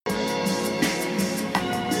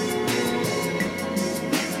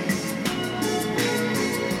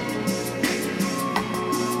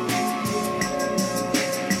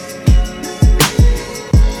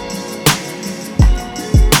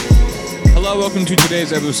Hello, welcome to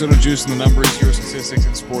today's episode of Juice and the Numbers, your statistics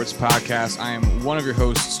and sports podcast. I am one of your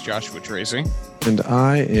hosts, Joshua Tracy. And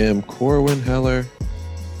I am Corwin Heller.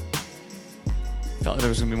 Felt like there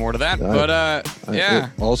was going to be more to that,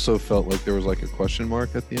 It also felt like there was like a question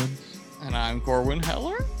mark at the end. And I'm Corwin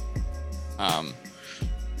Heller.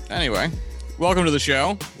 Anyway, welcome to the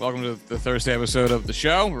show. Welcome to the Thursday episode of the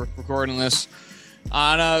show. We're recording this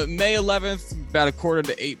on May 11th, about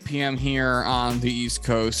 7:45 p.m. here on the East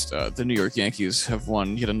Coast. The New York Yankees have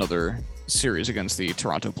won yet another series against the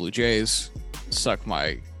Toronto Blue Jays. Suck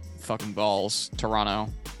my fucking balls,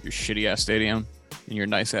 Toronto, your shitty-ass stadium in your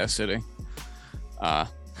nice-ass city.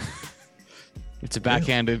 It's a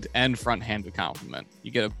backhanded and front-handed compliment.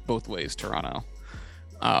 You get it both ways, Toronto.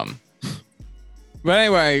 But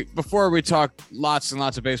anyway, before we talk lots and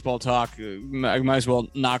lots of baseball talk, I might as well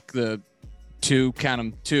knock the two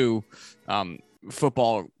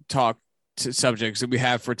football talk subjects that we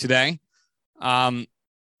have for today.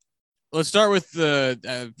 Let's start with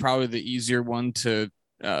the probably the easier one to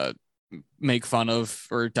make fun of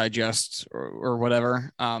or digest or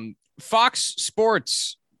whatever. Fox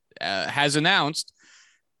Sports has announced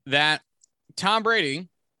that Tom Brady,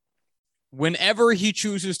 whenever he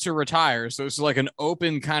chooses to retire, so it's like an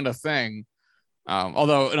open kind of thing,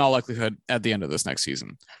 although in all likelihood at the end of this next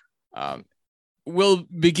season, will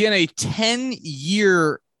begin a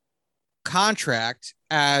 10-year contract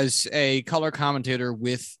as a color commentator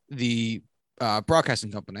with the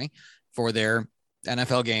broadcasting company for their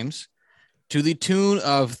NFL games to the tune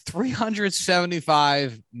of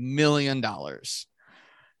 $375 million.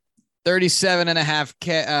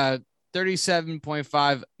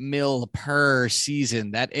 37.5 mil per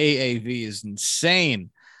season. That AAV is insane.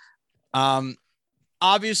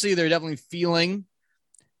 Obviously, they're definitely feeling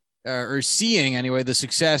or seeing anyway the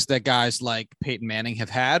success that guys like Peyton Manning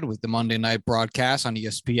have had with the Monday night broadcast on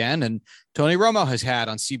ESPN and Tony Romo has had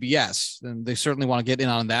on CBS. And they certainly want to get in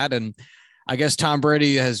on that. And I guess Tom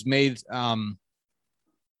Brady has made I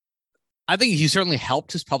think he certainly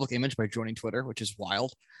helped his public image by joining Twitter, which is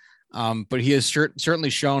wild. But he has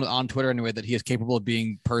certainly shown on Twitter anyway that he is capable of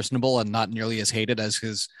being personable and not nearly as hated as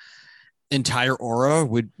his entire aura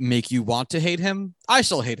would make you want to hate him. I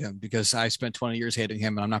still hate him because I spent 20 years hating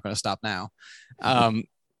him and I'm not going to stop now.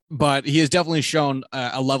 But he has definitely shown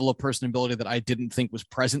a level of personability that I didn't think was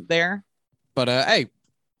present there. But hey,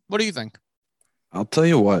 what do you think? I'll tell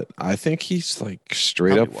you what. I think he's like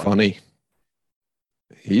straight up funny.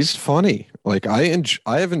 He's funny. Like I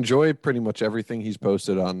have enjoyed pretty much everything he's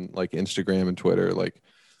posted on like Instagram and Twitter, like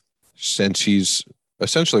since he's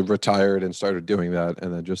essentially retired and started doing that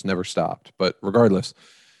and then just never stopped. But regardless,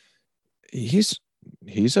 he's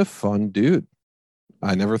a fun dude.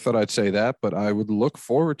 I never thought I'd say that, but I would look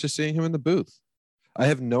forward to seeing him in the booth. I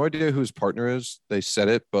have no idea who his partner is. They said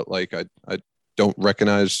it, but like I don't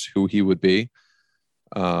recognize who he would be.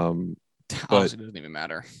 Honestly, it doesn't even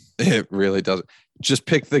matter. It really doesn't. Just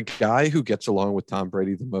pick the guy who gets along with Tom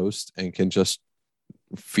Brady the most and can just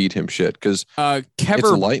feed him shit. Because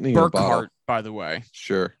Kevin Burkhardt, by the way.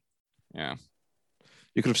 Sure. Yeah.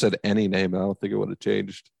 You could have said any name. I don't think it would have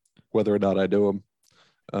changed whether or not I knew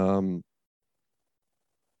him.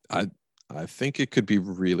 I think it could be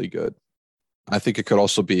really good. I think it could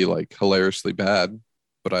also be like hilariously bad,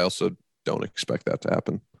 but I also don't expect that to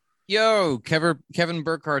happen. Yo, Kevin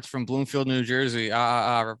Burkhardt's from Bloomfield, New Jersey.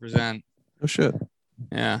 Represent. Oh shit.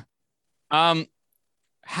 Yeah.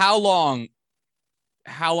 How long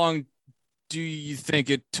do you think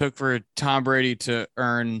it took for Tom Brady to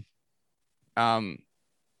earn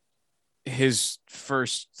his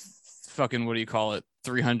first fucking, what do you call it?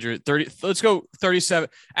 330. Let's go 37.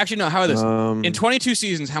 Actually, no, how about this? In 22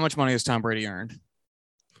 seasons, how much money has Tom Brady earned?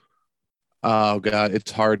 Oh god,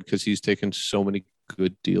 it's hard because he's taken so many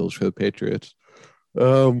good deals for the Patriots.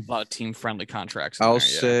 A lot of team friendly contracts.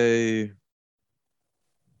 Say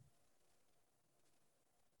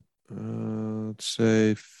let's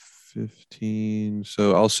say 15.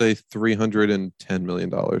 So I'll say $310 million.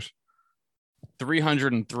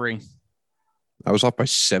 303. I was off by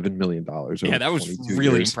 $7 million. Yeah, that was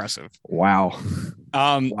really impressive. Wow.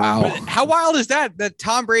 Wow. How wild is that? That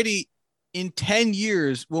Tom Brady in 10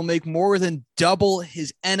 years will make more than double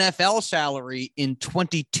his NFL salary in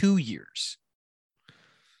 22 years.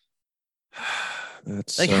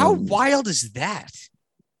 That's like, how wild is that?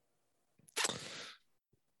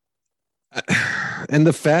 And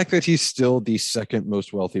the fact that he's still the second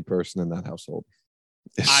most wealthy person in that household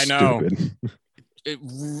is I know. Stupid.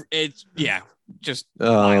 It's just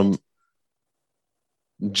wild.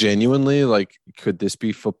 Genuinely, like, could this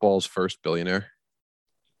be football's first billionaire?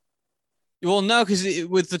 Well, no, because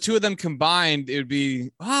with the two of them combined, it'd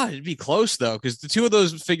be close though, because the two of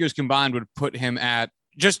those figures combined would put him at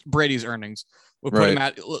just Brady's earnings would put him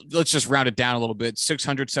at, let's just round it down a little bit,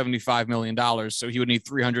 $675 million. So he would need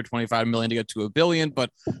 $325 million to get to $1 billion. But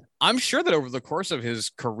I'm sure that over the course of his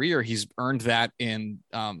career, he's earned that in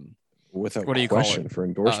without what do you call it? For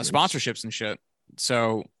endorsements, sponsorships and shit.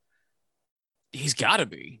 So he's got to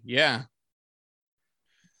be, yeah.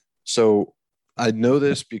 So I know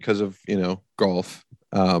this because of golf.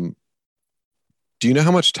 Do you know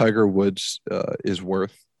how much Tiger Woods is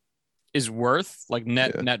worth? Is worth like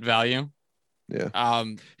net value? Yeah.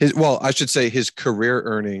 I should say his career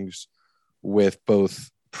earnings with both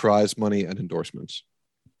prize money and endorsements.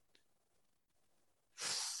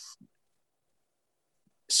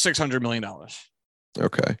 $600 million.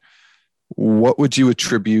 Okay. What would you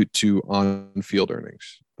attribute to on-field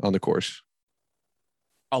earnings on the course?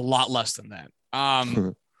 A lot less than that.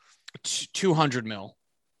 200 mil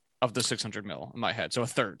of the 600 mil in my head. So a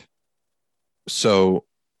third. So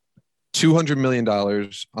 $200 million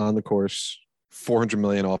on the course, 400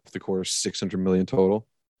 million off the course, 600 million total.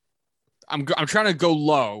 I'm trying to go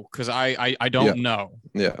low because I don't know.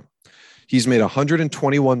 Yeah. He's made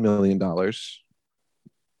 $121 million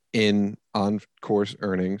in on-course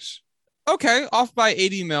earnings. Okay. Off by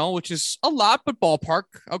 80 mil, which is a lot, but ballpark.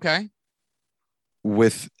 Okay.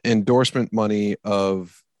 With endorsement money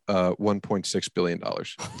of $1.6 billion.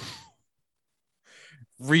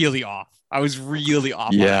 Really off. I was really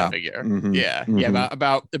off on that figure. Mm-hmm. Yeah. Mm-hmm. Yeah.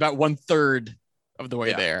 About 1/3 of the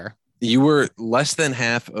way there. You were less than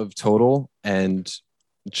half of total and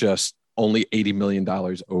just only $80 million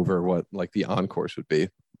over what like the on-course would be,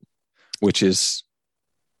 which is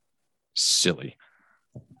silly.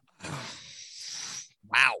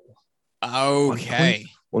 Wow. Okay.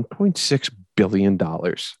 $1.6 billion.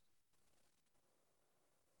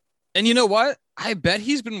 And you know what? I bet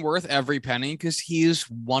he's been worth every penny because he is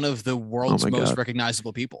one of the world's most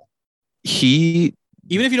recognizable people. Even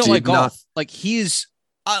if you don't like golf, like he's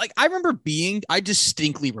I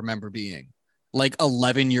distinctly remember being like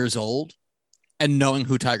 11 years old and knowing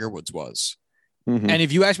who Tiger Woods was. Mm-hmm. And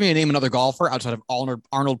if you ask me to name another golfer outside of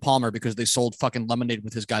Arnold Palmer because they sold fucking lemonade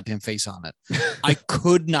with his goddamn face on it, I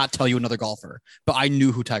could not tell you another golfer, but I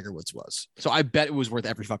knew who Tiger Woods was. So I bet it was worth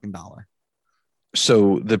every fucking dollar.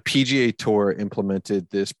 So the PGA Tour implemented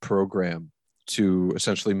this program to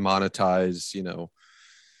essentially monetize,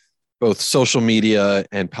 both social media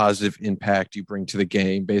and positive impact you bring to the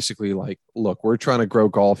game. Basically, like, look, we're trying to grow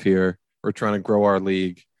golf here. We're trying to grow our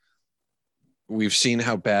league. We've seen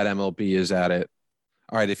how bad MLB is at it.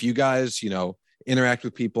 All right, if you guys, interact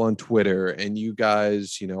with people on Twitter and you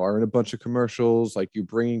guys, are in a bunch of commercials, like you're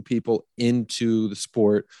bringing people into the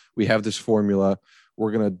sport, we have this formula.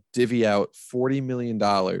 We're going to divvy out $40 million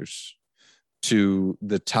to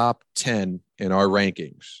the top 10 in our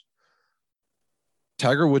rankings.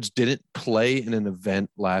 Tiger Woods didn't play in an event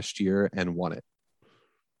last year and won it.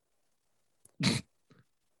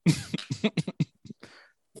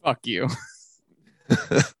 Fuck you.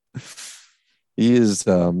 He is,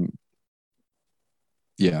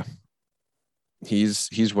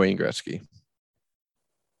 he's Wayne Gretzky.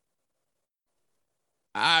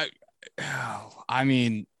 I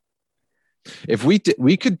mean, if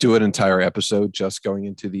we could do an entire episode just going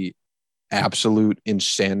into the absolute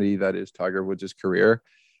insanity that is Tiger Woods' career,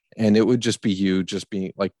 and it would just be you just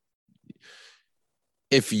being like,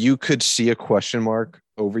 if you could see a question mark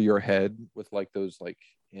over your head with like those like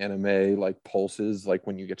anime like pulses, like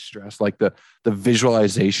when you get stressed, like the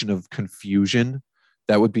visualization of confusion,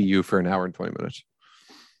 that would be you for an hour and 20 minutes,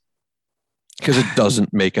 because it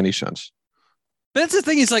doesn't make any sense. But that's the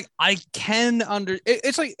thing, is like I can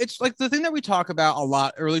it's like the thing that we talk about a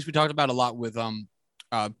lot, or at least we talked about a lot with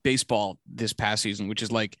baseball this past season, which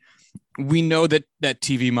is like, we know that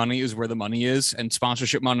TV money is where the money is, and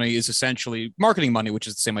sponsorship money is essentially marketing money, which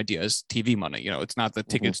is the same idea as TV money. It's not the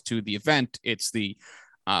tickets to the event, it's the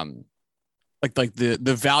like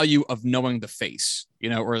the value of knowing the face,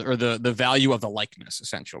 or the value of the likeness,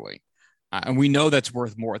 essentially. And we know that's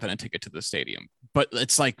worth more than a ticket to the stadium, but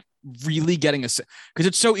it's like really getting because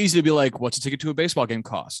it's so easy to be like, what's a ticket to a baseball game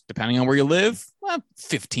cost? Depending on where you live, well,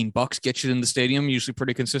 $15 gets you in the stadium, usually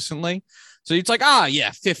pretty consistently. So it's like,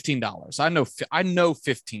 $15. I know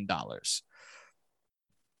 $15.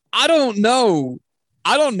 I don't know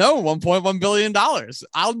 $1.1 billion.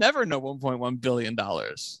 I'll never know $1.1 billion.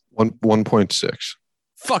 1.6.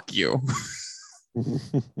 Fuck you.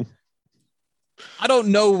 I don't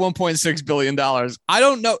know $1.6 billion. I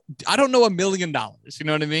don't know $1 million. You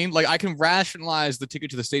know what I mean? Like, I can rationalize the ticket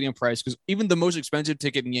to the stadium price, because even the most expensive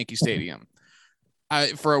ticket in Yankee Stadium,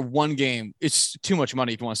 for a one game, it's too much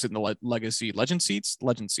money if you want to sit in the legend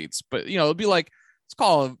seats. But it'll be like, let's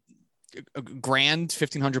call a grand,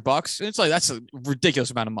 $1,500. And it's like, that's a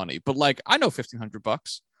ridiculous amount of money. But like, I know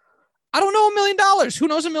 $1,500. I don't know $1 million. Who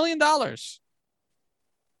knows $1 million?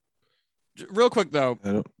 Real quick though,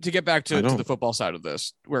 to get back to the football side of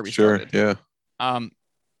this, where we started. Yeah.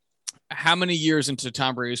 How many years into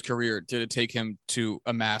Tom Brady's career did it take him to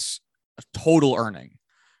amass a total earning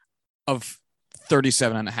of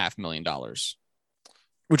 $37.5 million,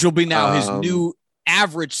 which will be now his new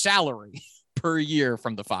average salary per year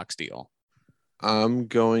from the Fox deal? I'm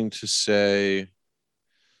going to say,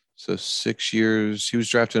 so 6 years. He was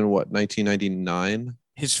drafted in what, 1999?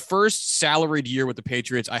 His first salaried year with the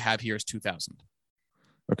Patriots I have here is 2000.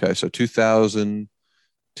 Okay, so 2000,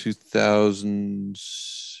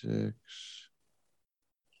 2006.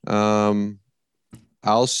 I'll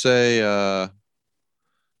say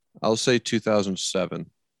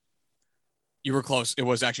 2007. You were close. It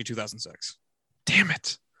was actually 2006. Damn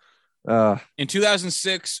it. In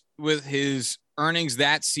 2006, with his earnings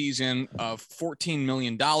that season of $14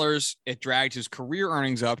 million, it dragged his career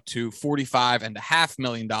earnings up to $45.5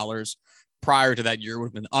 million. Prior to that year, would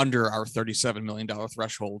have been under our $37 million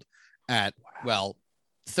threshold at, well,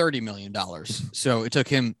 $30 million. So it took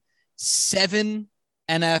him 7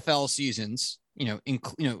 NFL seasons,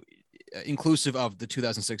 inclusive of the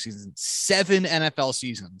 2006 season, 7 NFL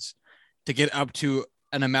seasons to get up to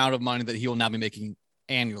an amount of money that he will now be making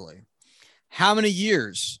annually. How many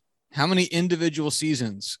years, how many individual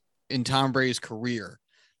seasons in Tom Brady's career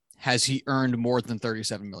has he earned more than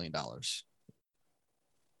 $37 million?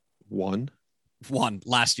 One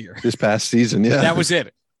last year. This past season, yeah. That was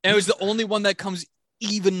it. And it was the only one that comes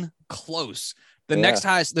even close. The next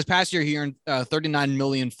highest, this past year, he earned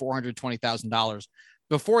 $39,420,000.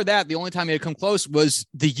 Before that, the only time he had come close was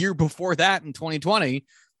the year before that in 2020,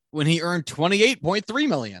 when he earned $28.3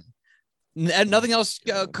 million. And nothing else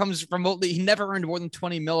comes remotely. He never earned more than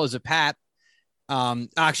 20 mil as a Pat.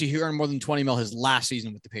 Actually, he earned more than 20 mil his last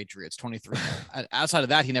season with the Patriots, 23 mil. Outside of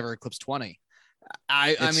that, he never eclipsed 20.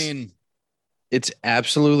 I mean, it's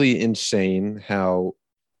absolutely insane how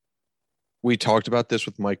we talked about this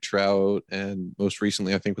with Mike Trout and most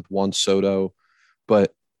recently, I think, with Juan Soto.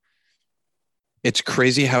 But it's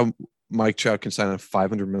crazy how Mike Trout can sign a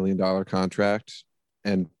 $500 million contract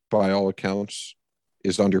and by all accounts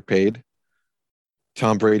is underpaid.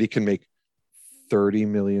 Tom Brady can make $30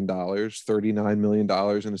 million, $39 million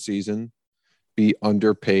in a season, be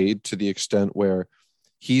underpaid to the extent where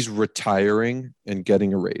he's retiring and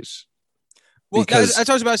getting a raise. Well, that's what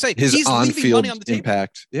I was about to say. He's on-field on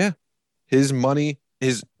impact. Yeah. His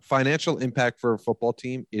financial impact for a football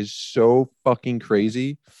team is so fucking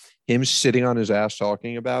crazy. Him sitting on his ass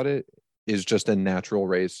talking about it is just a natural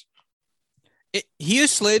raise. He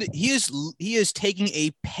is taking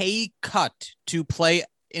a pay cut to play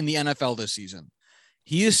in the NFL this season.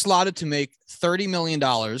 He is slotted to make $30 million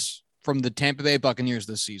from the Tampa Bay Buccaneers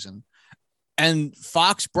this season. And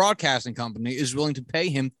Fox Broadcasting Company is willing to pay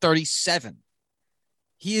him $37.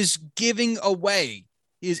 He is giving away.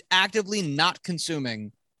 He is actively not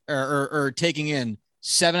consuming or taking in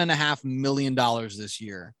 $7.5 million this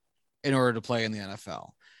year in order to play in the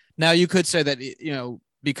NFL. Now, you could say that,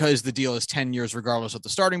 because the deal is 10 years, regardless of the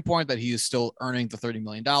starting point, that he is still earning the $30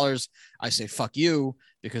 million. I say, fuck you,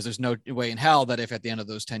 because there's no way in hell that if at the end of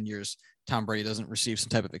those 10 years, Tom Brady doesn't receive some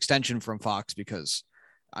type of extension from Fox, because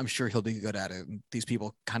I'm sure he'll be good at it. And these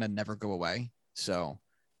people kind of never go away. So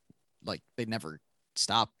like they never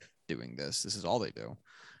stop doing this. This is all they do.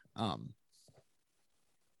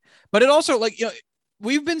 But it also,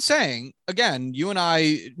 we've been saying, again, you and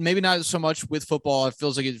I, maybe not so much with football. It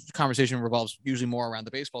feels like a conversation revolves usually more around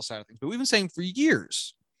the baseball side of things, but we've been saying for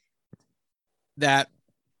years that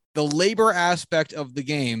the labor aspect of the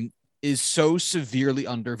game is so severely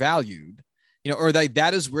undervalued, or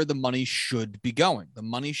that is where the money should be going. The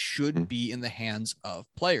money should be in the hands of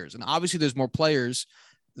players. And obviously there's more players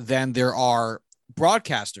than there are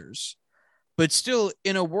broadcasters, but still,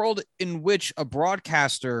 in a world in which a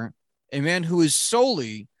broadcaster, a man who is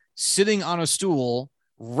solely sitting on a stool,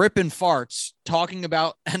 ripping farts, talking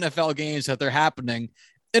about NFL games that they're happening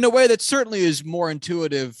in a way that certainly is more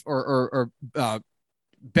intuitive or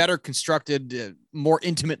better constructed, more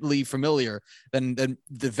intimately familiar than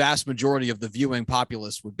the vast majority of the viewing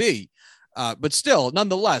populace would be. But still,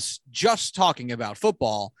 nonetheless, just talking about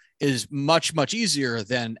football is much, much easier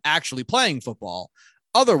than actually playing football.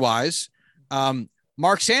 Otherwise,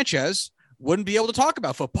 Mark Sanchez wouldn't be able to talk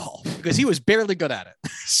about football because he was barely good at it.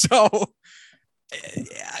 So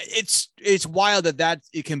it's wild that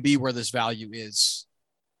it can be where this value is.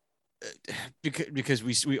 because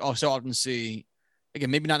we also often see,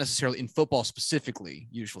 again, maybe not necessarily in football specifically,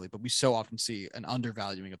 usually, but we so often see an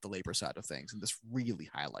undervaluing of the labor side of things, and this really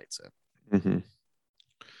highlights it. Mm-hmm.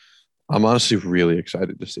 I'm honestly really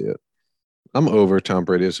excited to see it. I'm over Tom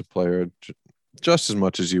Brady as a player just as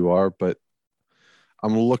much as you are, but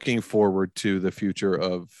I'm looking forward to the future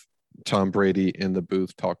of Tom Brady in the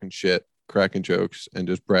booth talking shit, cracking jokes, and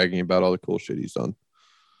just bragging about all the cool shit he's done.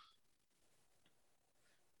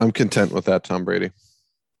 I'm content with that, Tom Brady.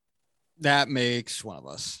 That makes one of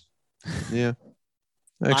us. Yeah.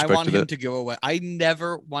 I want him to go away. I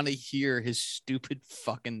never want to hear his stupid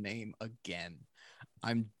fucking name again.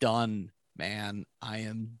 I'm done, man. I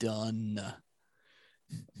am done.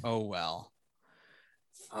 Oh, well.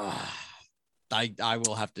 I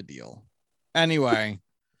will have to deal. Anyway,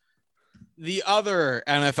 the other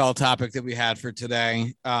NFL topic that we had for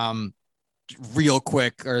today, real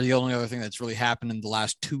quick, or the only other thing that's really happened in the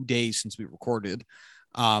last 2 days since we recorded,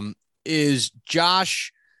 is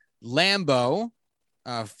Josh Lambo,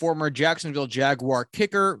 former Jacksonville Jaguar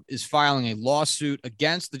kicker, is filing a lawsuit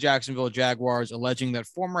against the Jacksonville Jaguars, alleging that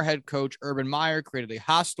former head coach Urban Meyer created a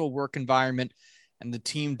hostile work environment and the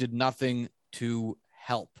team did nothing to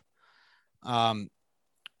help.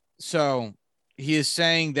 So he is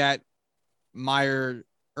saying that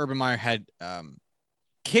Urban Meyer had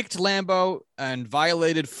kicked Lambo and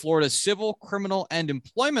violated Florida's civil, criminal, and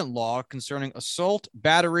employment law concerning assault,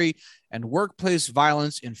 battery, and workplace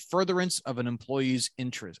violence in furtherance of an employer's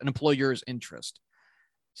interest.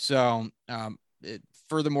 So,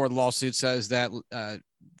 furthermore, the lawsuit says that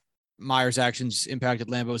Meyer's actions impacted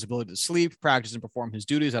Lambo's ability to sleep, practice, and perform his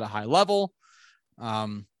duties at a high level,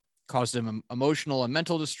 caused him emotional and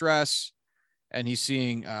mental distress, and he's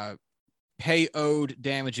seeing pay owed,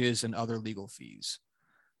 damages, and other legal fees.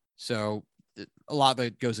 So a lot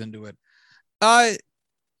that goes into it. What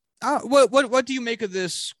do you make of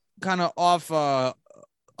this kind of off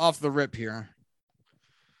the rip here?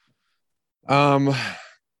 I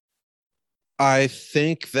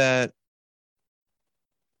think that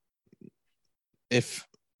if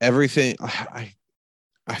everything, I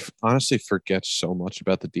honestly forget so much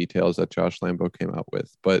about the details that Josh Lambo came out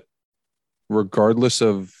with, but regardless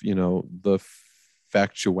of, the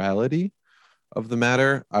factuality of the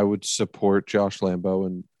matter, I would support Josh Lambo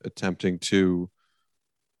in attempting to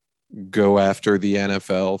go after the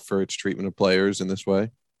NFL for its treatment of players in this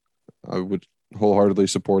way. I would wholeheartedly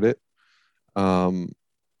support it. I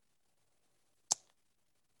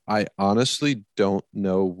honestly don't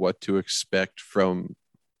know what to expect from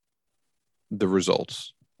the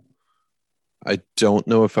results. I don't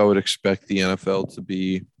know if I would expect the NFL to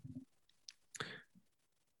be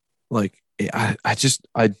like, I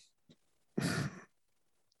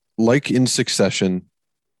like in Succession,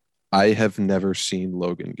 I have never seen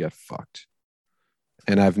Logan get fucked.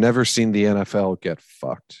 And I've never seen the NFL get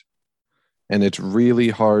fucked. And it's really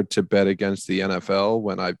hard to bet against the NFL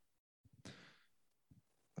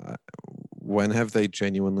when have they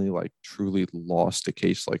genuinely truly lost a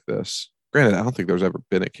case like this? Granted, I don't think there's ever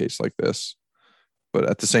been a case like this. But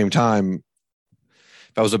at the same time,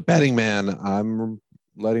 if I was a betting man, I'm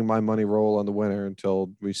letting my money roll on the winner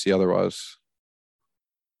until we see otherwise.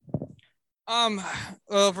 Well,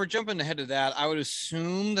 if we're jumping ahead of that, I would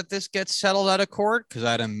assume that this gets settled out of court, because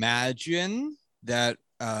I'd imagine that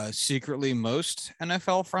secretly most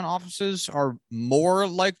NFL front offices are more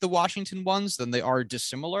like the Washington ones than they are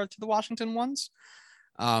dissimilar to the Washington ones.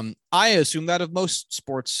 I assume that of most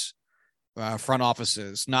sports front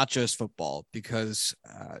offices, not just football, because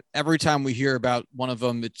every time we hear about one of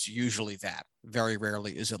them, it's usually that. Very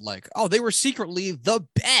rarely is it like, oh, they were secretly the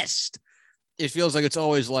best. It feels like it's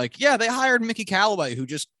always like, yeah, they hired Mickey Callaway, who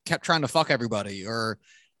just kept trying to fuck everybody, or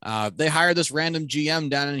they hired this random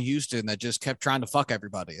GM down in Houston that just kept trying to fuck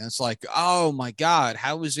everybody. And it's like, oh my God,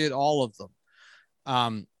 how is it all of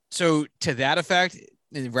them? So to that effect,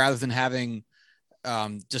 rather than having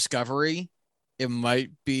discovery, it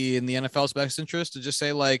might be in the NFL's best interest to just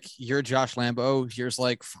say, like, you're Josh Lambo, here's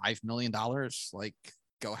like $5 million, like,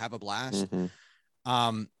 go have a blast.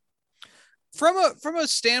 Mm-hmm. From a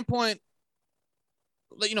standpoint,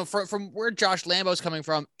 from where Josh Lambo is coming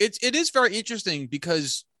from, it is very interesting,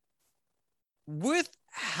 because with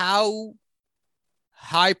how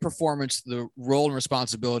high performance the role and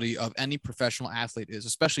responsibility of any professional athlete is,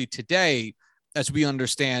 especially today, as we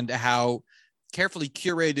understand how carefully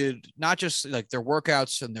curated, not just like their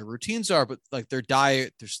workouts and their routines are, but like their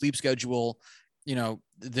diet, their sleep schedule,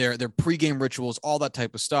 their pregame rituals, all that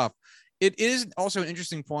type of stuff. It is also an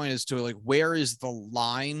interesting point as to like, where is the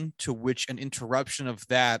line to which an interruption of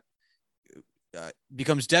that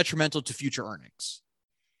becomes detrimental to future earnings?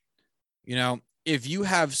 You know, if you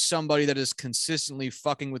have somebody that is consistently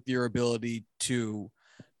fucking with your ability to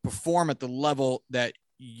perform at the level that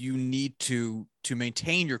you need to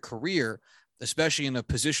maintain your career, especially in a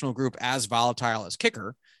positional group as volatile as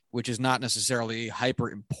kicker, which is not necessarily a hyper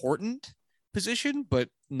important position, but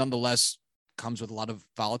nonetheless comes with a lot of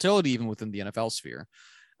volatility even within the NFL sphere.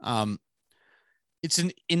 It's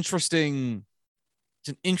an interesting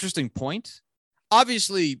point.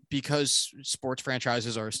 Obviously, because sports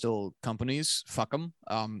franchises are still companies, fuck them.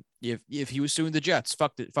 If he was suing the Jets,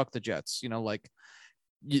 fuck the Jets. You know, like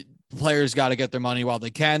players got to get their money while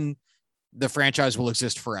they can. The franchise will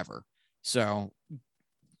exist forever. So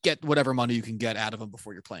get whatever money you can get out of them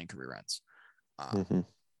before your playing career ends.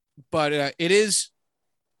 But it is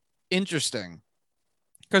interesting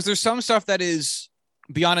because there's some stuff that is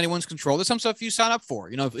beyond anyone's control. There's some stuff you sign up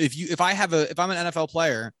for. You know, if I'm an NFL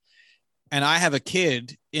player and I have a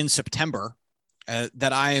kid in September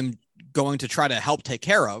that I am going to try to help take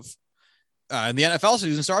care of, and the NFL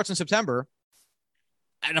season starts in September,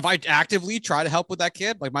 and if I actively try to help with that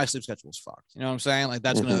kid, like my sleep schedule is fucked. You know what I'm saying? Like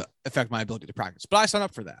that's going to affect my ability to practice. But I sign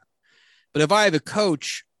up for that. But if I have a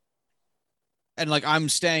coach and like I'm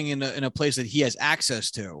staying in a place that he has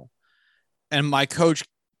access to, and my coach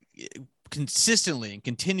consistently and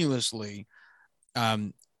continuously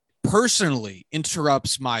personally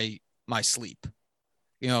interrupts my sleep,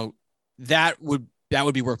 you know, that would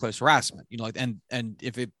be workplace harassment, you know, like, and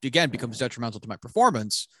if it again becomes detrimental to my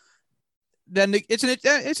performance, then it's an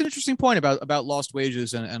interesting point about lost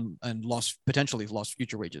wages and potentially lost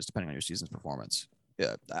future wages depending on your season's performance.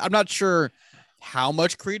 Yeah, I'm not sure how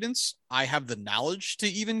much credence I have the knowledge to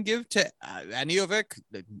even give to any of it.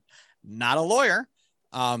 Not a lawyer,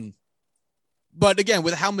 but again,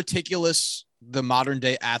 with how meticulous the modern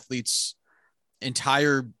day athlete's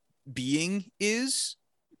entire being is,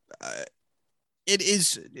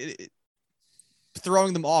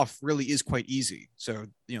 throwing them off really is quite easy. So,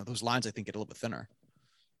 you know, those lines I think get a little bit thinner.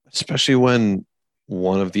 Especially when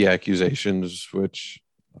one of the accusations, which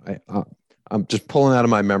I'm just pulling out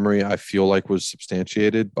of my memory, I feel like was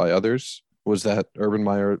substantiated by others, was that Urban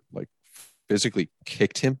Meyer like physically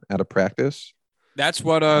kicked him out of practice. That's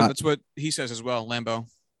what he says as well, Lambeau.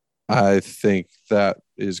 I think that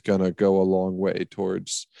is going to go a long way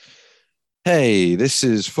towards, hey, this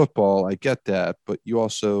is football. I get that. But you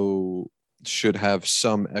also should have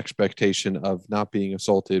some expectation of not being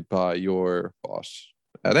assaulted by your boss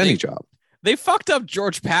at any job. They fucked up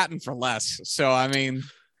George Patton for less. So, I mean.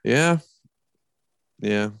 Yeah.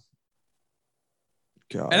 Yeah.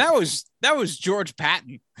 God. And that was George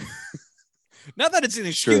Patton. Not that it's an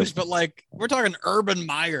excuse, but like we're talking Urban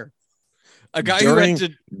Meyer, a guy who had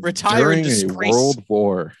to retire in disgrace. A World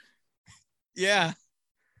War. Yeah.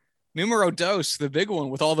 Numero dos, the big one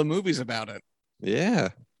with all the movies about it. Yeah.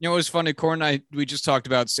 You know, it was funny. Corin and we just talked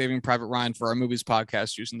about Saving Private Ryan for our movies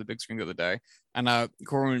podcast using the big screen the other day. And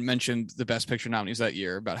Corin mentioned the Best Picture nominees that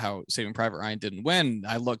year about how Saving Private Ryan didn't win.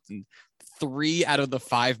 I looked, and 3 out of the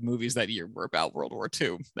 5 movies that year were about World War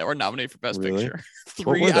II that were nominated for Best Picture.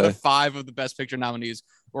 3 out of 5 of the Best Picture nominees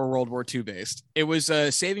were World War II based. It was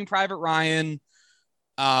Saving Private Ryan,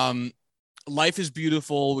 Life is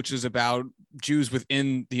Beautiful, which is about Jews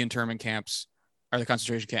within the internment camps or the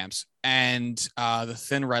concentration camps, and The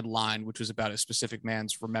Thin Red Line, which was about a specific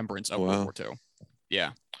man's remembrance of World War II. Yeah.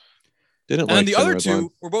 And then the other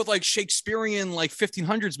 2 were both like Shakespearean, like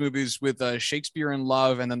 1500s movies with Shakespeare in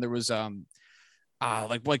Love. And then there was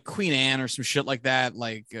like Queen Anne or some shit like that.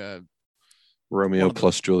 Like Romeo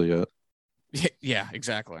plus Juliet. Yeah,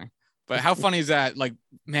 exactly. But how funny is that? Like,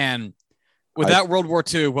 man, without World War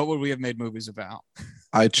II, what would we have made movies about?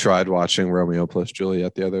 I tried watching Romeo plus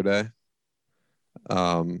Juliet the other day.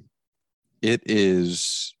 It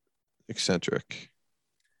is eccentric.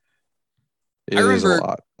 It is a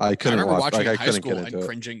lot. I remember watching it in high school and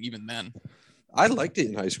cringing even then. I liked it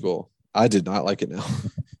in high school. I did not like it now.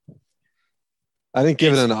 I didn't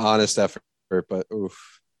give it an honest effort, but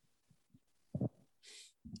oof.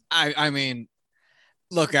 I mean,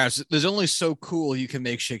 look, guys, there's only so cool you can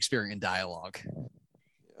make Shakespearean dialogue.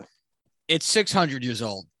 Yeah. It's 600 years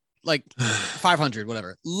old, like 500,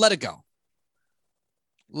 whatever. Let it go.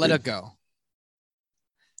 Let it go.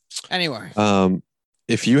 Anyway.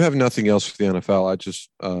 If you have nothing else for the NFL, I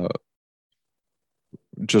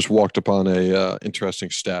just walked upon a interesting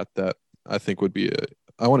stat that I think would be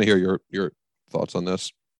I want to hear your thoughts on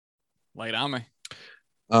this. Lay it on me.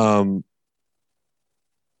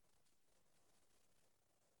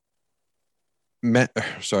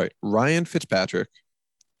 Ryan Fitzpatrick,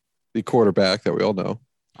 the quarterback that we all know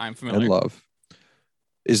I'm familiar and love,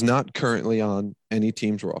 is not currently on any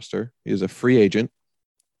team's roster. He is a free agent.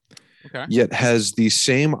 Okay. yet has the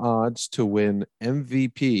same odds to win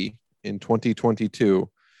MVP in 2022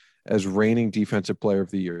 as reigning Defensive Player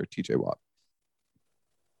of the Year, TJ Watt.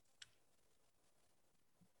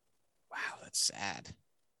 Wow, that's sad.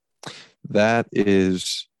 That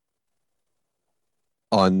is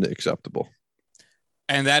unacceptable.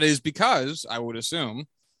 And that is because, I would assume,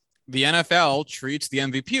 the NFL treats the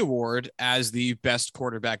MVP award as the best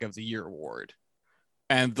quarterback of the year award.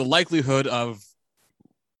 And the likelihood of,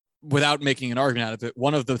 without making an argument out of it,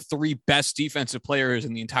 one of the three best defensive players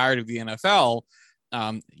in the entirety of the NFL,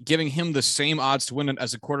 giving him the same odds to win it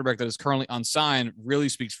as a quarterback that is currently unsigned really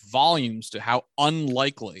speaks volumes to how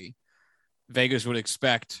unlikely Vegas would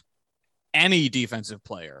expect any defensive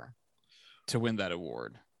player to win that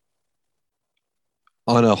award.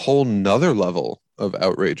 On a whole nother level of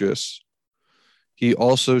outrageous, he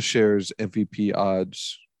also shares MVP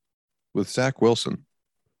odds with Zach Wilson,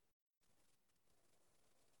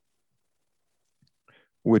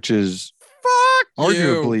 which is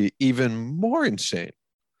arguably even more insane.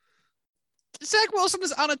 Zach Wilson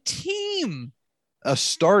is on a team. A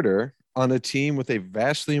starter on a team with a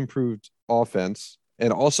vastly improved offense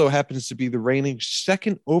and also happens to be the reigning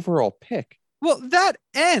second overall pick. Well, that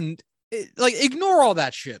end, like, ignore all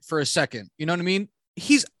that shit for a second. You know what I mean?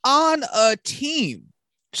 He's on a team.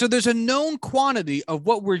 So there's a known quantity of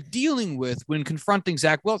what we're dealing with when confronting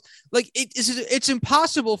Zach Wilson. Like, it's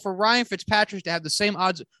impossible for Ryan Fitzpatrick to have the same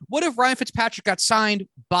odds. What if Ryan Fitzpatrick got signed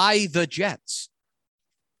by the Jets?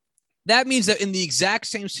 That means that in the exact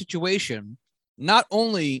same situation, not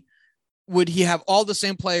only would he have all the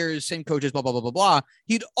same players, same coaches, blah, blah, blah, blah, blah,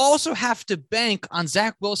 he'd also have to bank on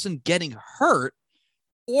Zach Wilson getting hurt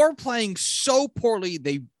or playing so poorly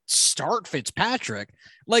they start Fitzpatrick.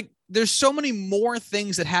 Like, there's so many more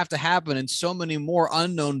things that have to happen and so many more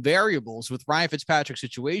unknown variables with Ryan Fitzpatrick's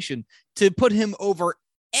situation to put him over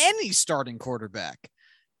any starting quarterback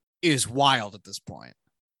is wild at this point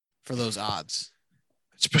for those odds.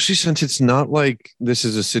 Especially since it's not like this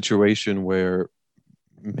is a situation where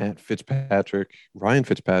Ryan Fitzpatrick,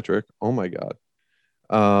 oh my God,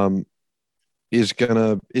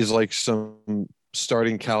 is like some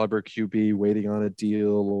starting caliber QB waiting on a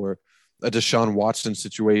deal, or a Deshaun Watson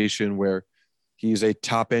situation where he's a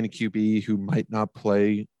top end QB who might not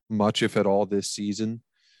play much, if at all, this season.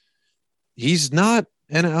 He's not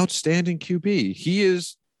an outstanding QB. He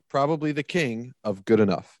is probably the king of good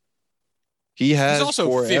enough. He has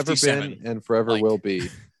also forever been and forever will be.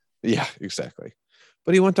 Yeah, exactly.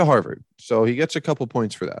 But he went to Harvard, so he gets a couple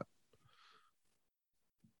points for that.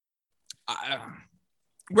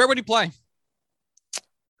 Where would he play?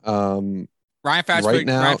 Ryan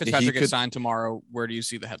Fitzpatrick gets signed tomorrow. Where do you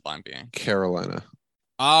see the headline being? Carolina.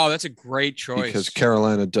 Oh, that's a great choice. Because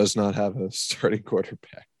Carolina does not have a starting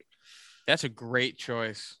quarterback. That's a great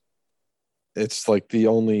choice. It's like the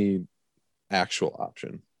only actual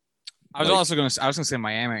option. I was going to say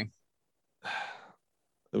Miami.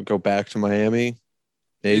 Go back to Miami.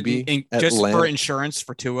 Maybe just for insurance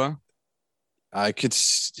for Tua. I could,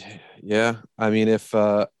 yeah. I mean,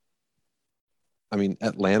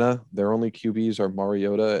 Atlanta, their only QBs are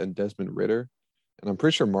Mariota and Desmond Ridder, and I'm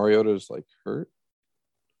pretty sure Mariota is like hurt.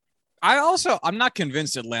 I'm not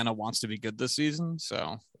convinced Atlanta wants to be good this season,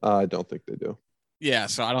 so I don't think they do. Yeah,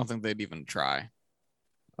 so I don't think they'd even try.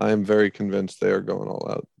 I am very convinced they are going all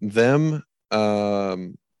out. Them,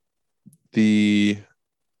 the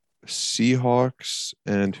Seahawks,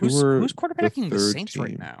 and who's quarterbacking the Saints team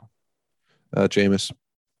right now? Jameis.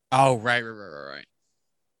 Oh, right.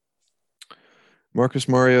 Marcus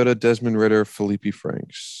Mariota, Desmond Ridder, Felipe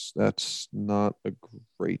Franks. That's not a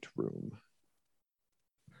great room.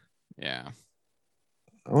 Yeah.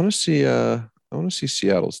 I want to see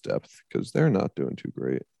Seattle's depth because they're not doing too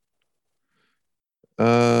great.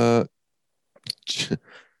 Geno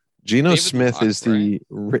David Smith Locke, is the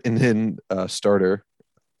written in starter,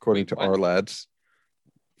 according to our lads,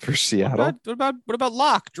 for Seattle. What about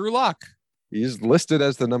Locke? Drew Locke. He's listed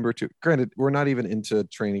as the number 2. Granted, we're not even into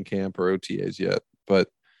training camp or OTAs yet, but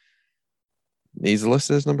he's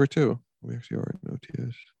listed as number 2. We actually are in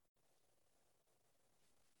OTAs.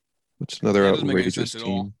 What's another outrageous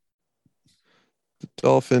team? The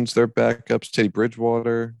Dolphins, their backups, Teddy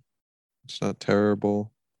Bridgewater. It's not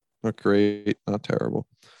terrible. Not great. Not terrible.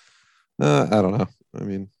 I don't know. I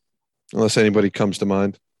mean, unless anybody comes to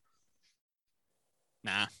mind.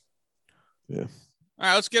 Nah. Yeah. All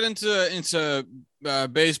right, let's get into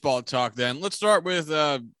baseball talk then. Let's start with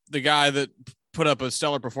the guy that put up a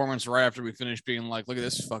stellar performance right after we finished being like, look at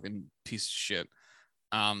this fucking piece of shit.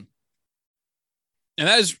 And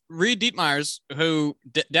that is Reed Detmers, who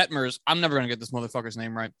Detmers, I'm never going to get this motherfucker's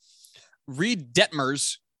name right. Reed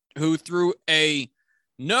Detmers, who threw a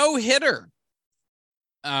no-hitter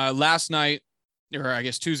last night, or I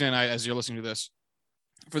guess Tuesday night as you're listening to this,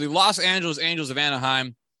 for the Los Angeles Angels of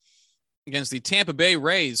Anaheim against the Tampa Bay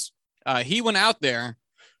Rays. He went out there.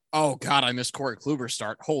 Oh, God, I missed Corey Kluber's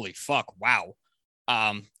start. Holy fuck. Wow.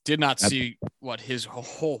 Did not see what his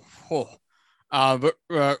but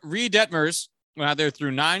Reed Detmers went out there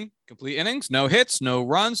through 9 complete innings, no hits, no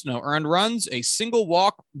runs, no earned runs, a single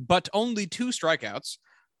walk, but only 2 strikeouts.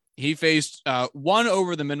 He faced 1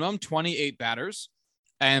 over the minimum, 28 batters,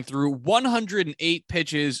 and through 108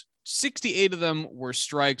 pitches, 68 of them were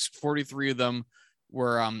strikes, 43 of them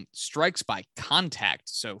were strikes by contact,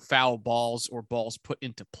 so foul balls or balls put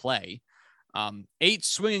into play. 8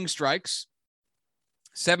 swinging strikes,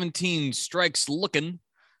 17 strikes looking,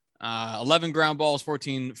 11 ground balls,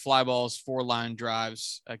 14 fly balls, 4 line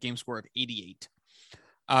drives, a game score of 88.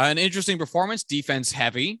 An interesting performance, defense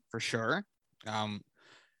heavy for sure.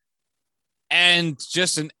 And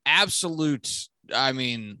just an absolute,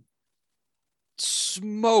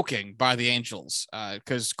 smoking by the Angels.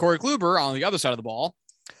 Because Corey Kluber on the other side of the ball,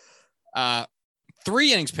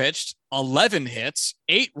 3 innings pitched, 11 hits,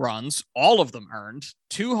 8 runs, all of them earned,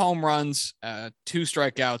 2 home runs, 2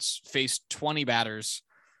 strikeouts, faced 20 batters.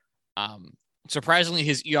 Surprisingly,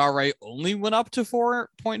 his ERA only went up to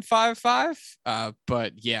 4.55.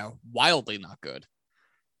 But yeah, wildly not good.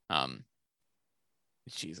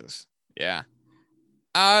 Jesus. Yeah.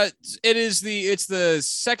 It's the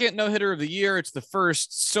second no-hitter of the year. It's the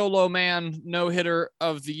first solo man no-hitter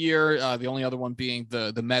of the year. The only other one being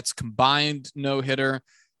the Mets combined no-hitter.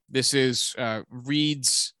 This is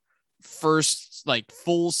Reed's first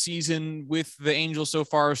full season with the Angels so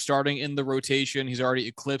far, starting in the rotation. He's already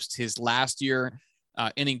eclipsed his last year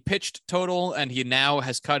inning pitched total, and he now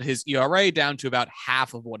has cut his ERA down to about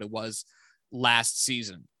half of what it was last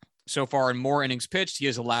season. So far in more innings pitched, he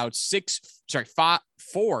has allowed 4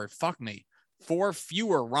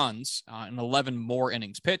 fewer runs and 11 more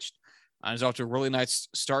innings pitched. He's off to a really nice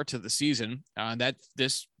start to the season. That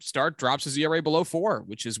this start drops his ERA below 4,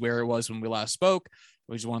 which is where it was when we last spoke,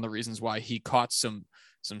 which is one of the reasons why he caught some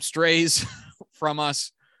strays from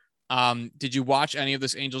us. Did you watch any of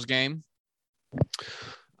this Angels game?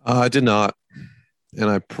 I did not, and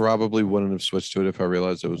I probably wouldn't have switched to it if I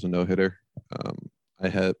realized it was a no-hitter.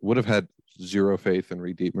 I would have had zero faith in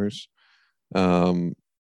Reed Detmers. But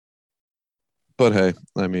hey,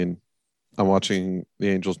 I'm watching the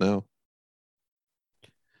Angels now.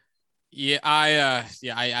 Yeah, I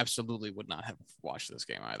absolutely would not have watched this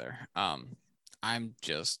game either. I'm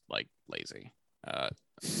just lazy.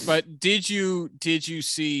 But did you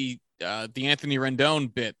see the Anthony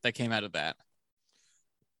Rendon bit that came out of that?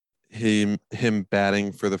 Him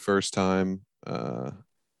batting for the first time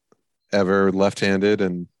ever left-handed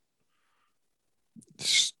and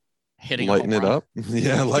hitting lighting it up.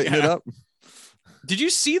 Yeah, lighting it up. Did you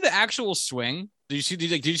see the actual swing? Did you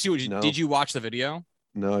see what No. Did you watch the video?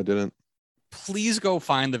 No, I didn't. Please go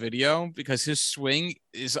find the video because his swing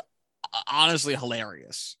is honestly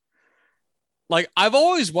hilarious. I've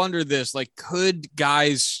always wondered this, could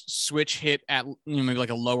guys switch hit at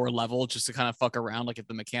maybe a lower level just to kind of fuck around, if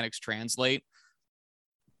the mechanics translate?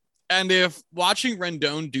 And if watching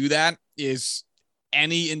Rendon do that is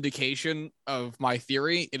any indication of my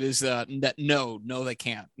theory, it is that no, they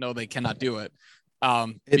can't. No, they cannot do it.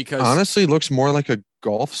 Because it honestly looks more like a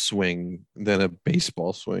golf swing than a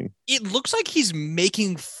baseball swing. It looks like he's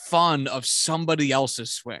making fun of somebody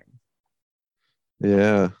else's swing.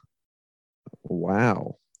 Yeah.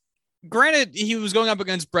 Wow. Granted, he was going up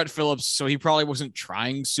against Brett Phillips, so he probably wasn't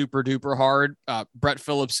trying super duper hard. Brett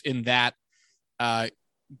Phillips in that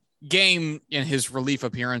game, in his relief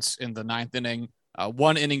appearance in the 9th inning,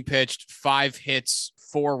 1 inning pitched, 5 hits,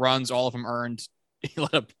 4 runs, all of them earned. He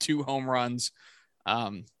let up 2 home runs,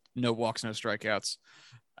 no walks, no strikeouts.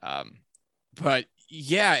 But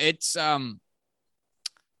yeah, it's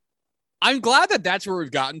I'm glad that that's where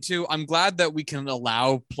we've gotten to. I'm glad that we can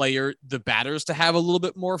allow the batters to have a little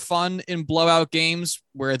bit more fun in blowout games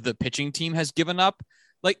where the pitching team has given up.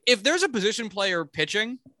 If there's a position player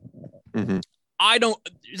pitching, mm-hmm.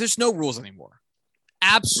 There's no rules anymore.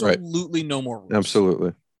 Absolutely right. No more rules.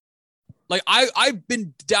 Absolutely. I've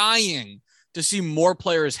been dying to see more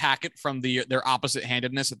players hack it from their opposite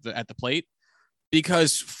handedness at the plate,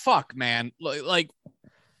 because fuck, man,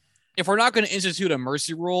 if we're not going to institute a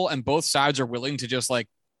mercy rule and both sides are willing to just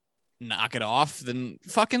knock it off, then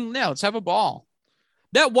fucking yeah, let's have a ball.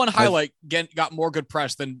 That one highlight got more good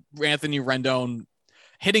press than Anthony Rendon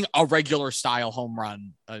hitting a regular style home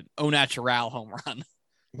run, an au naturel home run.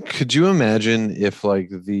 Could you imagine if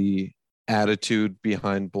the attitude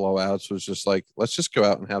behind blowouts was just like, let's just go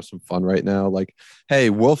out and have some fun right now. Like, hey,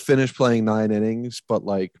 we'll finish playing 9 innings, but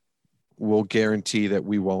like we'll guarantee that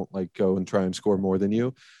we won't like go and try and score more than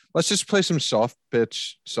you. Let's just play some soft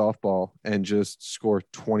pitch softball and just score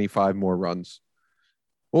 25 more runs.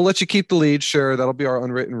 We'll let you keep the lead. Sure, that'll be our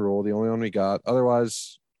unwritten rule, the only one we got.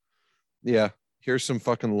 Otherwise, yeah, here's some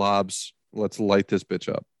fucking lobs. Let's light this bitch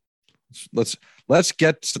up. Let's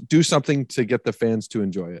do something to get the fans to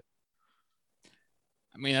enjoy it.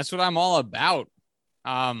 I mean, that's what I'm all about.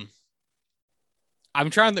 I'm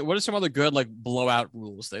trying to. What are some other good like blowout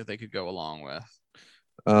rules that they could go along with?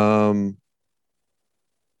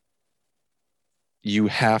 You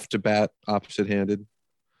have to bat opposite-handed.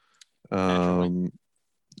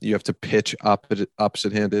 You have to pitch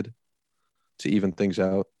opposite-handed to even things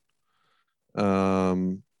out.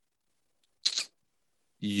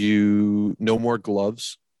 You no more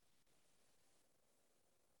gloves.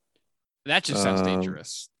 That just sounds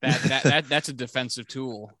dangerous. That's a defensive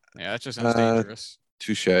tool. Yeah, that just sounds dangerous.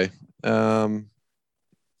 Touche.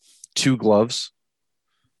 2 gloves.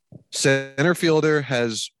 Center fielder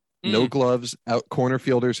has no gloves. Out corner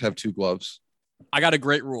fielders have 2 gloves. I got a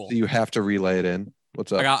great rule. So you have to relay it in.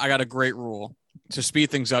 What's up? I got a great rule to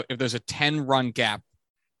speed things up. If there's a 10-run gap,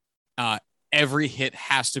 every hit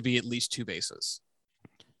has to be at least 2 bases.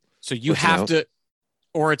 So you have to,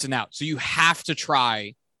 or it's an out. So you have to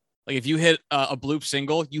try. Like if you hit a bloop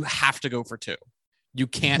single, you have to go for 2. You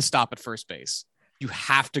can't stop at first base. You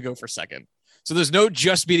have to go for second. So there's no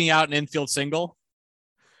just beating out an infield single.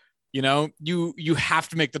 You know, you have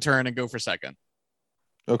to make the turn and go for second.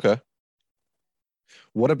 Okay.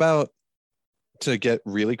 What about to get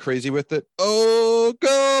really crazy with it? Oh,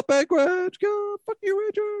 go Penguins, go fuck you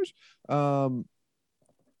Rangers.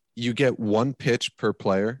 You get 1 pitch per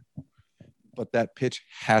player, but that pitch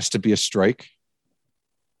has to be a strike.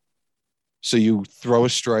 So you throw a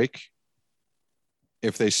strike.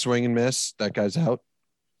 If they swing and miss, that guy's out.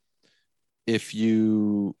 If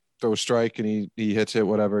you throw a strike and he hits it,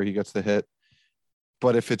 whatever, he gets the hit.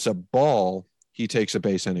 But if it's a ball, he takes a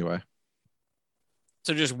base anyway.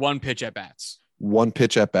 So just 1 pitch at bats. 1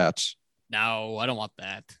 pitch at bats. No, I don't want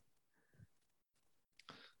that.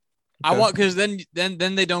 Okay. I want, because then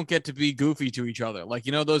they don't get to be goofy to each other. Like,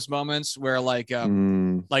 you know, those moments where like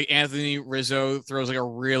Anthony Rizzo throws like a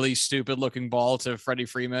really stupid looking ball to Freddie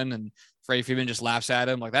Freeman and Freddie Freeman just laughs at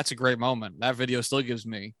him. Like, that's a great moment. That video still gives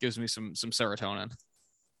me some serotonin.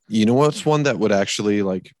 You know what's one that would actually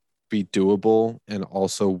like be doable and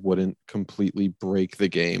also wouldn't completely break the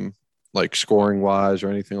game, like scoring wise or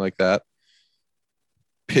anything like that?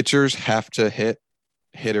 Pitchers have to hit,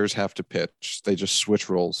 hitters have to pitch. They just switch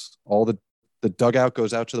roles. All the dugout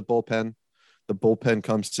goes out to the bullpen. The bullpen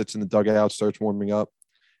comes, sits in the dugout, starts warming up.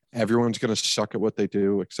 Everyone's going to suck at what they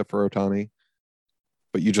do except for Ohtani.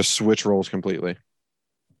 But you just switch roles completely.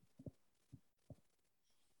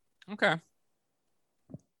 Okay.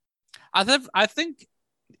 I think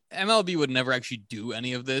MLB would never actually do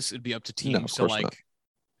any of this. It'd be up to teams to like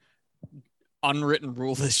unwritten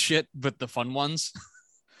rule this shit, but the fun ones.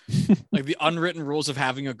 Like the unwritten rules of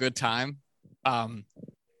having a good time.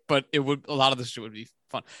 But a lot of this shit would be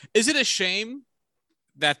fun. Is it a shame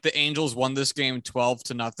that the Angels won this game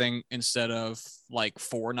 12-0 instead of like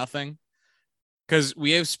 4-0? Because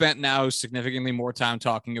we have spent now significantly more time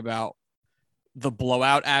talking about the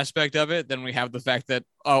blowout aspect of it than we have the fact that,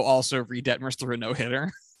 also Reed Detmers threw a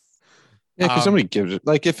no-hitter. Yeah, because somebody gives it.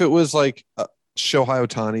 Like if it was like Shohei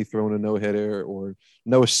Ohtani throwing a no-hitter or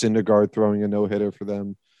Noah Syndergaard throwing a no-hitter for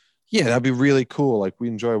them, yeah, that'd be really cool. Like we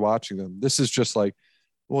enjoy watching them. This is just like,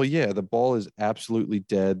 well, yeah, the ball is absolutely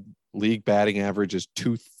dead. League batting average is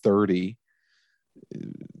 230.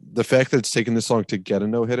 The fact that it's taken this long to get a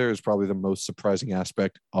no-hitter is probably the most surprising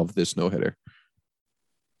aspect of this no-hitter.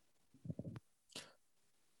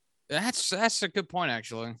 That's a good point,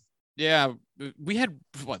 actually. Yeah, we had,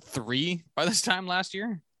 3 by this time last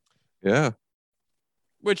year? Yeah.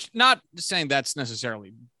 Which, not saying that's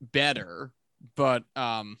necessarily better, but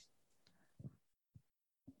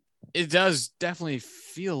it does definitely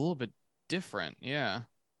feel a little bit different. Yeah.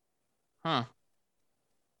 Huh.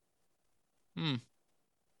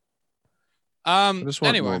 I just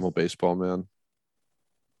want normal baseball, man.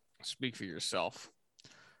 Speak for yourself.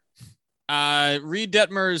 Reed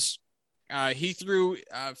Detmers, he threw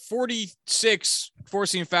 46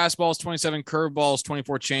 four-seam fastballs, 27 curveballs,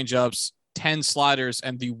 24 changeups, 10 sliders,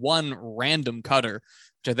 and the 1 random cutter,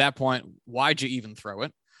 which at that point, why'd you even throw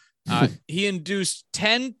it? He induced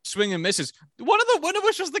 10 swing and misses. One of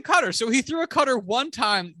which was the cutter. So he threw a cutter 1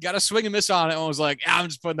 time, got a swing and miss on it, and was like, I'm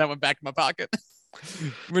just putting that one back in my pocket.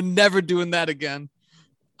 We're never doing that again.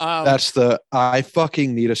 That's the I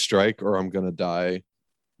fucking need a strike or I'm gonna die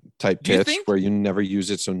type pitch where you never use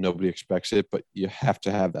it, so nobody expects it, but you have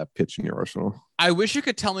to have that pitch in your arsenal. I wish you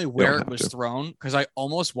could tell me where it was thrown, because I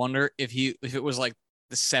almost wonder if it was like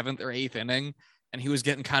the 7th or 8th inning and he was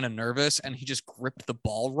getting kind of nervous and he just gripped the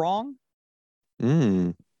ball wrong. You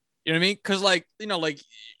know what I mean? Because like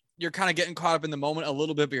you're kind of getting caught up in the moment a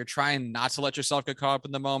little bit, but you're trying not to let yourself get caught up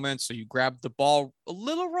in the moment. So you grab the ball a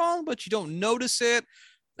little wrong, but you don't notice it,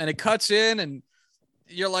 and it cuts in, and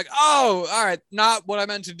you're like, oh, all right, not what I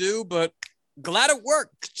meant to do, but glad it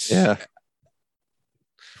worked. Yeah.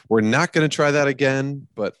 We're not going to try that again,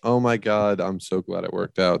 but oh my God, I'm so glad it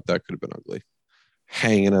worked out. That could have been ugly.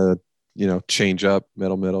 Hanging a, change up,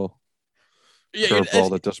 middle,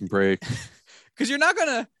 curveball that doesn't break. Because you're not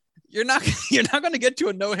gonna get to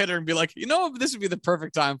a no hitter and be like, this would be the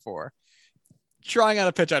perfect time for trying out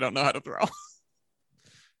a pitch I don't know how to throw.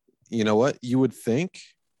 You know what? You would think,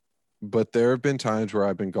 but there have been times where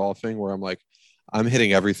I've been golfing where I'm like, I'm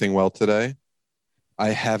hitting everything well today. I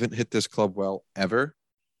haven't hit this club well ever.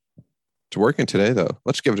 It's working today, though.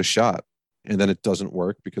 Let's give it a shot. And then it doesn't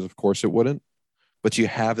work because, of course, it wouldn't. But you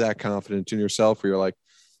have that confidence in yourself where you're like,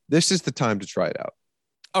 this is the time to try it out.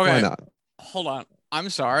 Okay. Why not? Hold on. I'm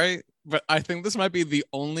sorry, but I think this might be the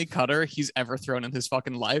only cutter he's ever thrown in his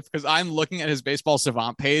fucking life, because I'm looking at his Baseball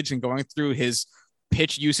Savant page and going through his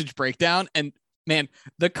pitch usage breakdown. And, man,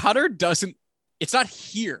 the cutter it's not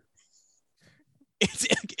here.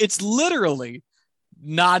 It's literally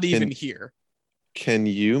not even here. Can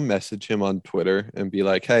you message him on Twitter and be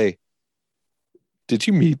like, hey, did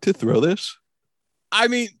you mean to throw this? I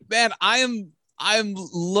mean, man, I'm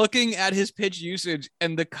looking at his pitch usage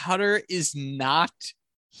and the cutter is not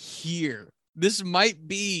here. This might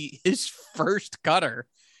be his first cutter.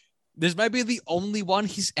 This might be the only one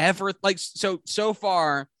he's ever so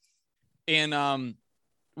far in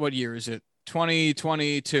what year is it?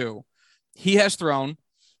 2022. He has thrown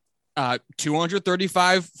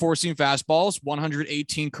 235 four-seam fastballs,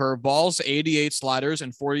 118 curveballs, 88 sliders,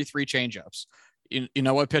 and 43 changeups. You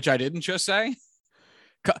know what pitch I didn't just say?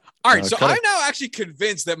 All right, so I'm now actually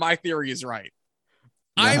convinced that my theory is right.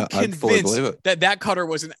 Yeah, I'm convinced that cutter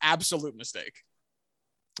was an absolute mistake.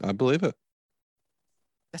 I believe it.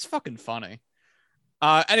 That's fucking funny.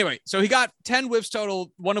 Anyway, so he got 10 whiffs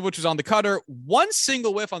total, one of which was on the cutter, one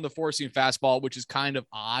single whiff on the four-seam fastball, which is kind of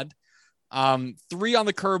odd. 3 on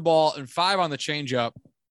the curveball and 5 on the changeup.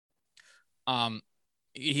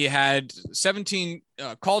 He had 17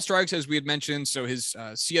 call strikes, as we had mentioned. So his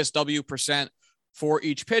CSW percent for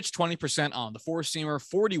each pitch, 20% on the four-seamer,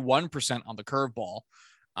 41% on the curveball,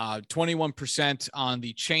 21% on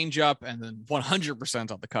the changeup, and then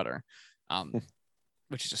 100% on the cutter,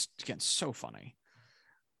 which is just, again, so funny.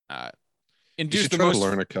 You should try to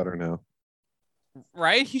learn a cutter now.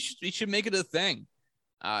 Right? He should make it a thing.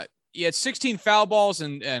 He had 16 foul balls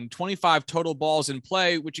and 25 total balls in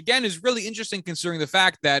play, which again is really interesting considering the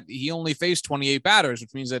fact that he only faced 28 batters,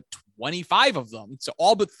 which means that 25 of them, so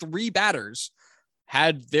all but 3 batters,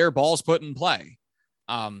 had their balls put in play,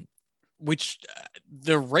 which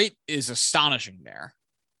the rate is astonishing there.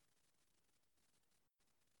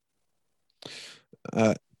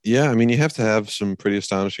 Yeah, I mean, you have to have some pretty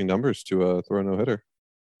astonishing numbers to throw a no-hitter.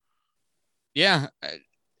 Yeah,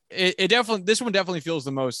 it definitely, this one definitely feels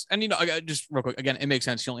the most. And, just real quick, again, it makes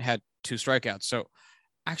sense. He only had 2 strikeouts. So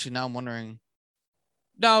actually now I'm wondering,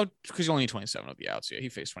 no, because you only need 27 of the outs. Yeah, he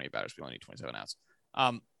faced 20 batters, but you only need 27 outs.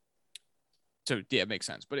 So yeah, it makes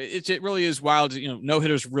sense. But it really is wild. No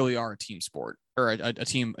hitters really are a team sport, or a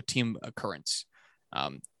team occurrence.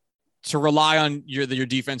 To rely on your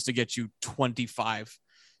defense to get you 25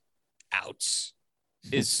 outs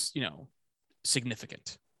is,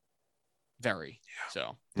 significant. Very.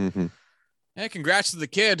 So, yeah, congrats to the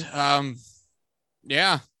kid.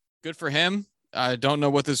 Yeah, good for him. I don't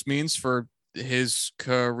know what this means for his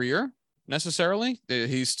career necessarily.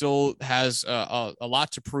 He still has a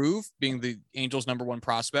lot to prove, being the Angels' #1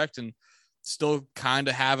 prospect, and still kind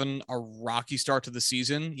of having a rocky start to the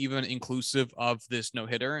season, even inclusive of this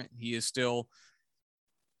no-hitter. He is still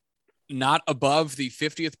not above the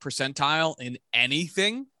 50th percentile in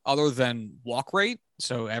anything other than walk rate.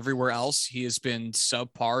 So everywhere else, he has been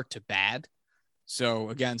subpar to bad. So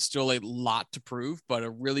again, still a lot to prove, but a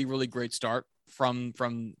really, really great start from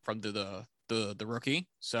the rookie.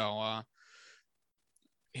 So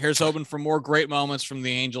here's hoping for more great moments from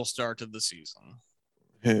the Angels' start to the season.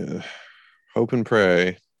 Yeah. Hope and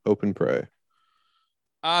pray. Hope and pray.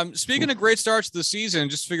 Speaking of great starts to the season,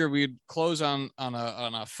 just figured we'd close on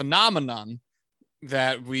a phenomenon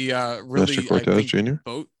that we really, Nestor Cortez Jr.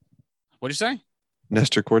 What'd you say?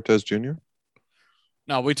 Nestor Cortez Jr.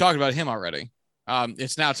 No, we talked about him already.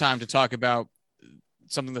 It's now time to talk about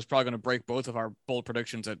something that's probably going to break both of our bold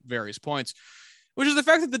predictions at various points, which is the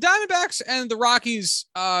fact that the Diamondbacks and the Rockies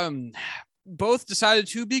both decided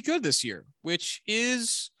to be good this year, which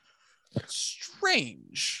is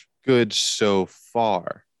strange. Good so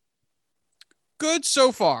far. Good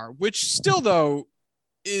so far, which still, though,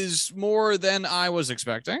 is more than I was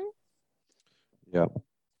expecting. Yeah.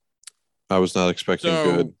 I was not expecting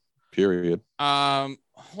good, period.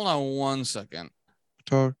 Hold on one second.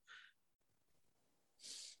 Talk.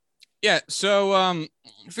 Yeah, so I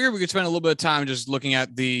figured we could spend a little bit of time just looking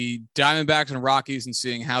at the Diamondbacks and Rockies and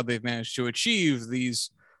seeing how they've managed to achieve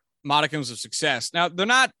these modicums of success. Now, they're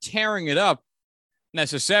not tearing it up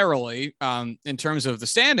necessarily in terms of the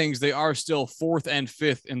standings. They are still 4th and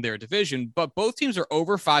 5th in their division, but both teams are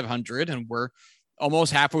over 500, and we're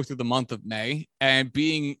almost halfway through the month of May, and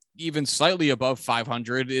being even slightly above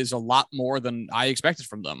 500 is a lot more than I expected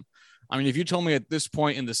from them. I mean, if you told me at this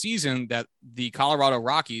point in the season that the Colorado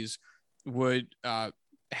Rockies would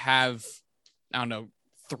have, I don't know,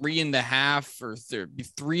 3.5 or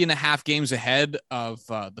 3.5 games ahead of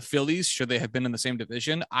the Phillies, should they have been in the same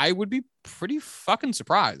division, I would be pretty fucking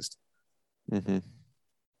surprised. Mm-hmm.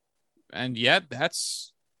 And yet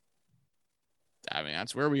that's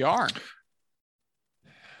where we are.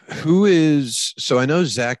 So I know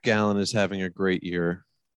Zach Gallen is having a great year.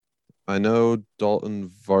 I know Dalton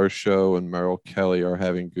Varsho and Merrill Kelly are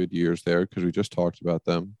having good years there because we just talked about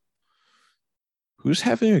them. Who's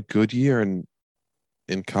having a good year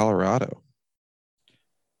in Colorado?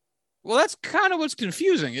 Well, that's kind of what's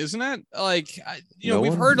confusing, isn't it? Like,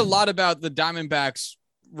 we've heard a lot about the Diamondbacks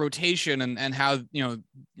rotation and how,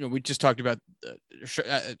 we just talked about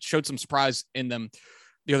showed some surprise in them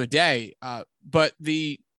the other day. But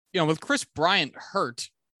with Chris Bryant hurt,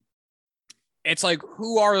 it's like,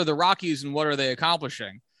 who are the Rockies and what are they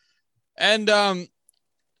accomplishing? And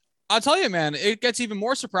I'll tell you, man, it gets even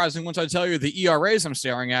more surprising once I tell you the ERAs I'm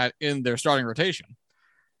staring at in their starting rotation.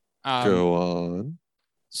 Go on.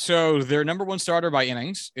 So their number one starter by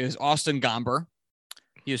innings is Austin Gomber.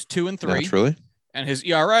 He is 2-3. Naturally. And his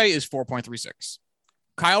ERA is 4.36.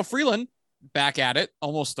 Kyle Freeland, back at it,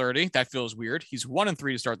 almost 30. That feels weird. He's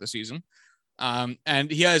 1-3 to start the season.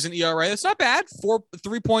 And he has an ERA that's not bad,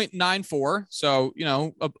 3.94.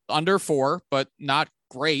 So, under 4, but not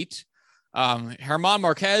great. German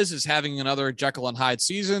Marquez is having another Jekyll and Hyde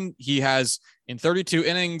season. He has, in 32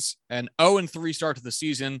 innings, an 0-3 start to the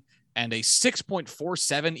season and a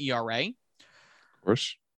 6.47 ERA. Of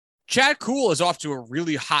course. Chad Kuhl is off to a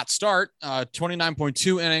really hot start,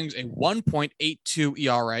 29.2 innings, a 1.82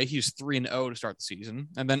 ERA. He's 3-0 to start the season.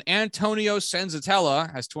 And then Antonio Senzatella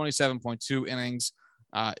has 27.2 innings,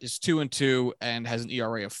 is 2-2, and has an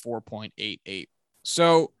ERA of 4.88.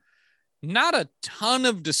 So not a ton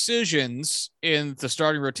of decisions in the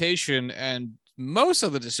starting rotation, and most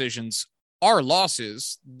of the decisions are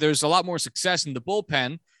losses. There's a lot more success in the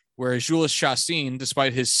bullpen, whereas Jhoulys Chacín,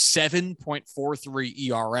 despite his 7.43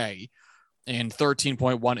 ERA in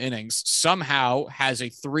 13.1 innings, somehow has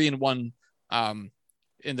a 3-1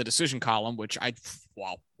 in the decision column, which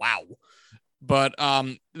wow. But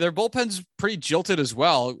their bullpen's pretty jilted as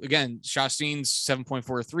well. Again, Chacín's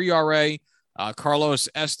 7.43 ERA, Carlos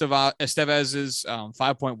Estevez's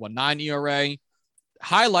 5.19 ERA.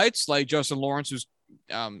 Highlights like Justin Lawrence, who's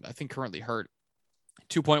I think currently hurt,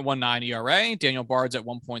 2.19 ERA, Daniel Bard's at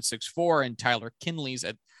 1.64, and Tyler Kinley's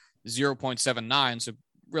at 0.79. So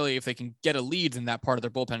really, if they can get a lead, then that part of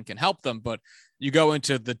their bullpen can help them. But you go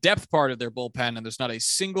into the depth part of their bullpen, and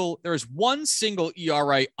there's one single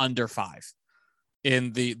ERA under 5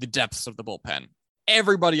 in the depths of the bullpen.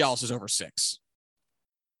 Everybody else is over 6.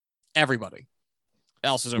 Everybody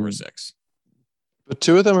else is over 6. But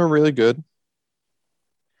 2 of them are really good.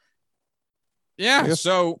 Yeah, I guess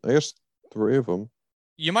 3 of them.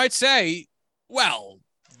 You might say, well,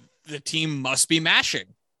 the team must be mashing.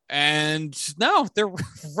 And no, they're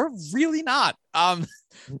really not.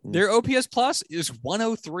 Their OPS plus is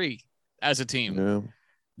 103 as a team. Yeah.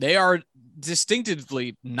 They are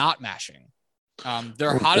distinctively not mashing.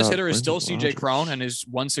 Their hottest hitter is still CJ Cron and his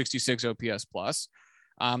 166 OPS plus.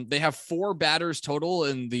 They have 4 batters total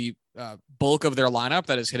in the bulk of their lineup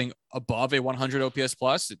that is hitting above a 100 OPS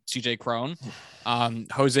plus. CJ Cron,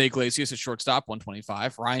 Jose Iglesias at shortstop,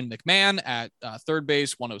 125, Ryan McMahon at third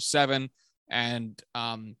base, 107, and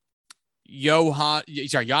Jonathan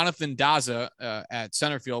Daza at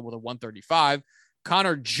center field with a 135.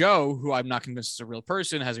 Connor Joe, who I'm not convinced is a real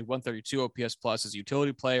person, has a 132 OPS plus as a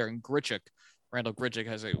utility player, and Randall Grichuk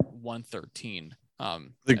has a 113.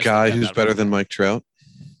 The guy who's better than Mike Trout.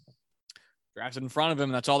 Drafted in front of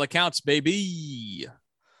him. That's all that counts, baby.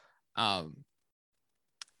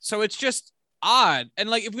 So it's just odd. And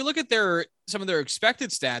like if we look at some of their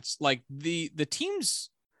expected stats, like the teams,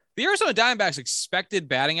 the Arizona Diamondbacks expected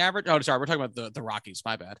batting average. Oh, sorry, we're talking about the Rockies.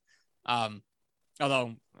 My bad.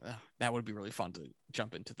 Although that would be really fun to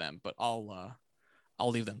jump into them, but I'll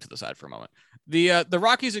leave them to the side for a moment. The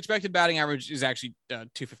Rockies' expected batting average is actually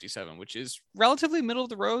 257, which is relatively middle of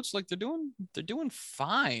the road. So like they're doing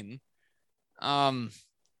fine.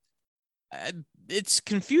 It's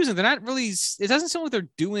confusing. They're not really. It doesn't seem like they're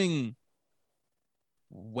doing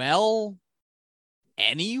well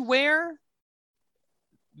anywhere.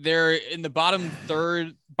 They're in the bottom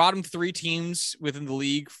three teams within the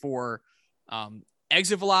league for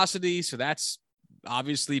exit velocity, so that's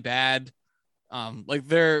obviously bad. Like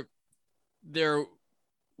their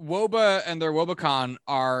WOBA and their WOBAcon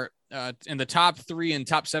are in the top 3 and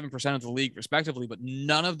top 7% of the league respectively, but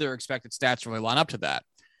none of their expected stats really line up to that.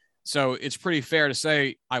 So it's pretty fair to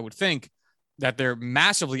say, I would think, that they're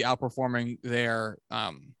massively outperforming their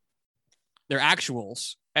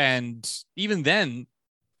actuals, and even then,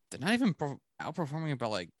 they're not even outperforming by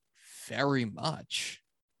like very much.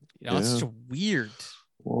 You know, it's such a weird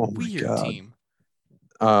team.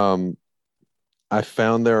 I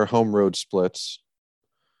found their home road splits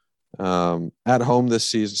at home this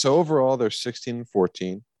season. So overall, they're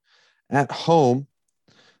 16-14. At home,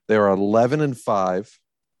 they are 11-5,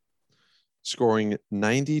 scoring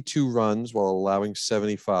 92 runs while allowing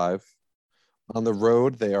 75. On the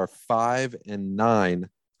road, they are 5-9,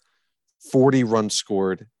 40 runs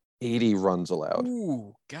scored, 80 runs allowed.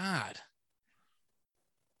 Ooh, God.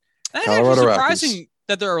 That's actually surprising Rockies.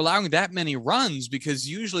 That they're allowing that many runs, because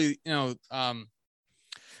usually, now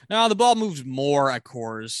the ball moves more at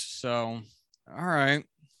Coors. So, all right.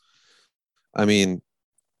 I mean,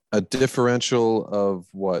 a differential of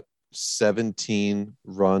 17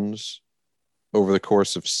 runs over the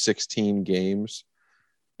course of 16 games,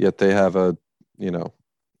 yet they have they're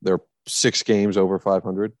 6 games over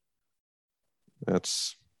 500.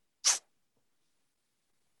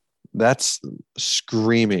 That's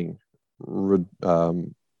screaming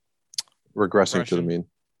regressing to the mean.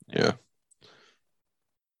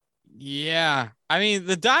 Yeah. I mean,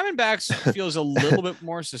 the Diamondbacks feels a little bit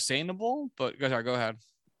more sustainable, but go ahead.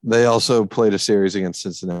 They also played a series against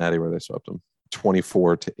Cincinnati where they swept them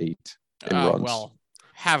 24-8 in runs. Well,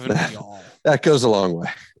 haven't we all? That goes a long way.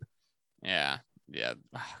 Yeah.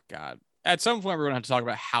 Oh, God. At some point, we're going to have to talk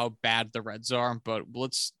about how bad the Reds are, but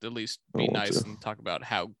let's at least be nice and talk about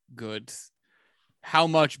how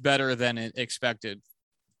much better than expected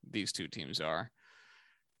these two teams are.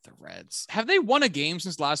 The Reds. Have they won a game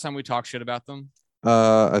since last time we talked shit about them?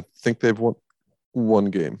 I think they've won one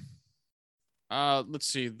game. Let's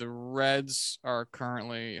see. The Reds are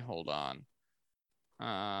currently, hold on.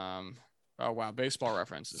 Oh wow, Baseball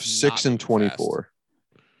Reference is 6-24.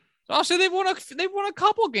 So they've won a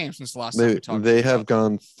couple games since the last time we talked. They have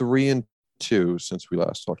gone 3-2 since we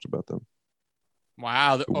last talked about them.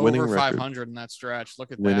 Wow, they're over 500 in that stretch.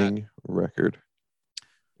 Look at winning record.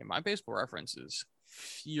 Yeah, my Baseball Reference is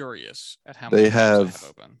furious at how they many have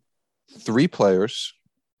open. 3 players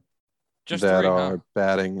that are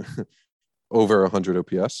batting over 100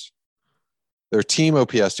 OPS. Their team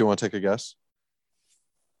OPS, do you want to take a guess?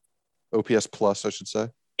 OPS plus, I should say.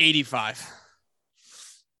 85.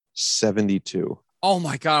 72. Oh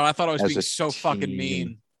my God, I thought I was being so fucking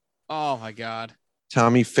mean. Oh my God.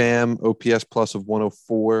 Tommy Pham, OPS plus of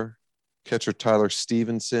 104. Catcher Tyler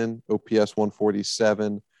Stevenson, OPS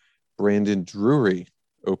 147. Brandon Drury,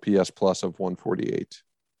 OPS plus of 148.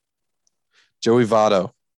 Joey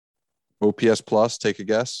Votto, OPS plus, take a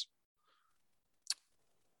guess.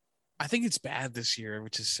 I think it's bad this year,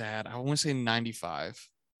 which is sad. I want to say 95.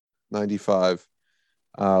 95.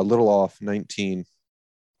 A little off, 19.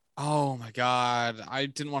 Oh my God. I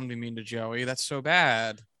didn't want to be mean to Joey. That's so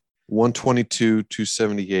bad. 122,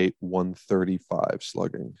 278, 135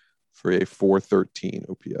 slugging for a 413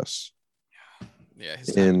 OPS. Yeah,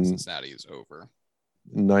 his time in Cincinnati is over.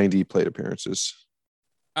 90 plate appearances.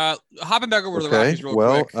 Hopping back over to the Rockies real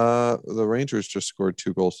quick. The Rangers just scored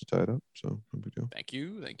 2 goals to tie it up, so no big deal. Thank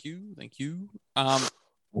you. Oh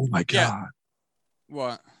my God. Yeah.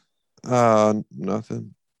 What?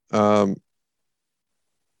 Nothing.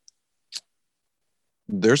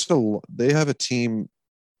 They have a team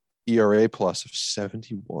ERA plus of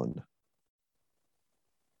 71.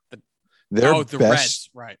 The Reds.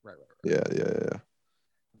 Right. Yeah.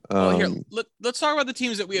 Well, here, let's talk about the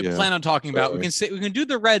teams that we had planned on talking about. We can do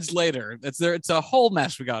the Reds later. It's a whole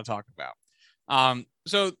mess we got to talk about.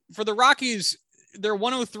 So for the Rockies, their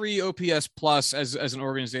 103 OPS plus as an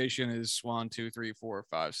organization is 1, 2, 3, 4,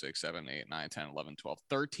 5, 6, 7, 8, 9, 10, 11, 12,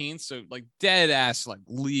 13. So like dead ass, like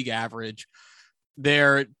league average.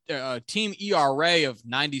 Their team ERA of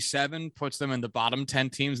 97 puts them in the bottom 10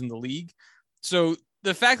 teams in the league. So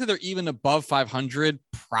the fact that they're even above 500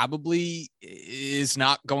 probably is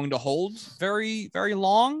not going to hold very, very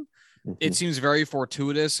long. It seems very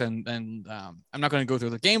fortuitous, and I'm not going to go through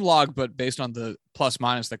the game log, but based on the plus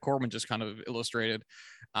minus that Corbin just kind of illustrated,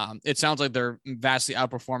 it sounds like they're vastly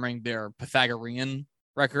outperforming their Pythagorean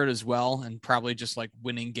record as well, and probably just like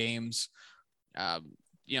winning games,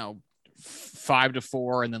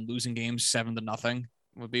 5-4, and then losing games 7-0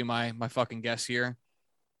 would be my fucking guess here.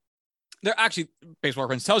 They're actually, Baseball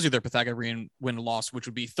Reference tells you their Pythagorean win loss, which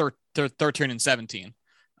would be 13-17.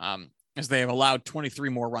 As they have allowed 23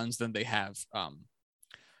 more runs than they have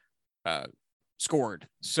scored.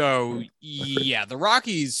 So yeah, the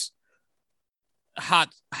Rockies'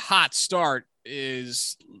 hot start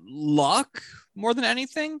is luck more than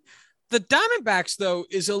anything. The Diamondbacks, though,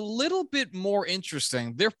 is a little bit more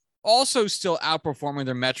interesting. They're also still outperforming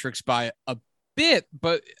their metrics by a bit,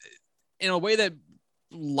 but in a way that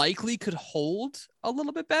likely could hold a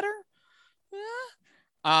little bit better.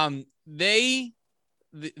 The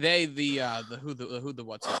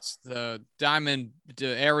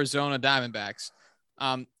Arizona Diamondbacks.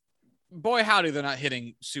 Boy, howdy, they're not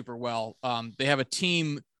hitting super well. They have a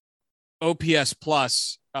team OPS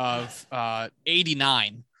plus of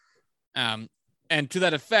 89. And to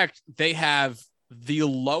that effect, they have the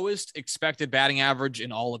lowest expected batting average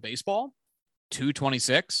in all of baseball,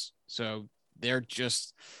 226. So they're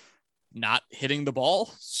just not hitting the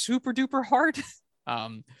ball super duper hard.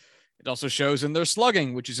 It also shows in their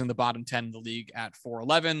slugging, which is in the bottom 10 in the league at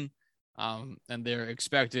 411. And their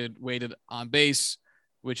expected weighted on base,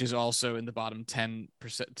 which is also in the bottom 10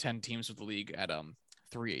 teams of the league at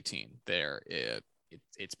 318.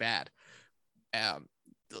 It's bad.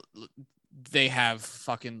 They have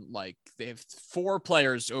they have 4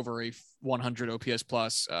 players over a 100 OPS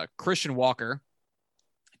plus. Christian Walker,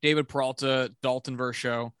 David Peralta, Dalton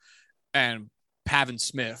Varsho, and Pavin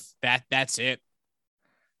Smith. That's it.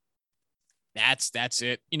 That's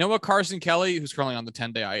it. You know what? Carson Kelly, who's currently on the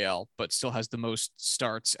 10-day IL, but still has the most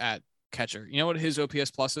starts at catcher. You know what his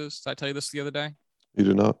OPS plus is? Did I tell you this the other day? You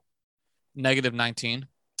do not. -19.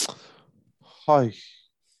 Hi.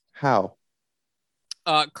 How?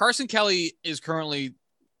 Carson Kelly is currently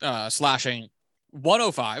slashing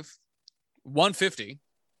 105, 150,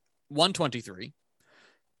 123.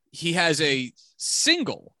 He has a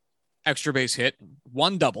single extra base hit,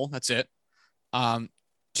 1 double. That's it.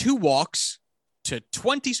 2 walks to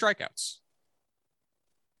 20 strikeouts.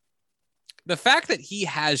 The fact that he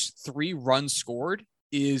has 3 runs scored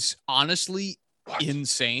is honestly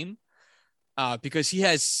insane, because he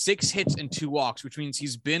has 6 hits and 2 walks, which means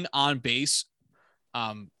he's been on base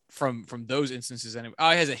from those instances. Anyway, he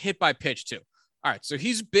has a hit by pitch too. All right, so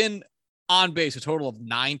he's been on base a total of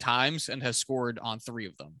 9 times and has scored on 3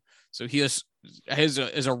 of them. So he is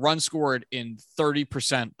a run scored in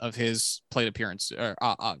 30% of his plate appearance or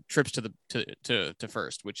trips to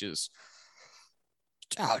first, which is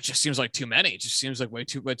it just seems like too many. It just seems like way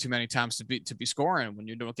too many times to be scoring when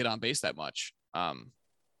you don't get on base that much.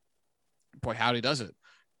 Boy, howdy does it.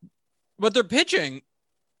 But their pitching,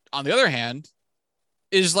 on the other hand,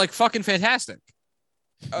 is like fucking fantastic.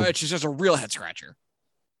 It's just a real head scratcher.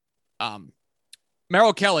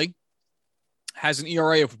 Merrill Kelly has an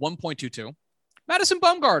ERA of 1.22. Madison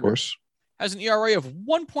Bumgarner has an ERA of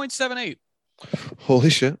 1.78. Holy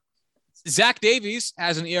shit. Zach Davies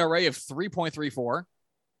has an ERA of 3.34.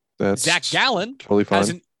 That's Zach Gallen totally fine. has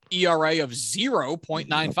an ERA of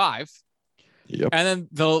 0.95. Yep. And then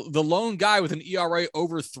the lone guy with an ERA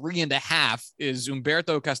over 3.5 is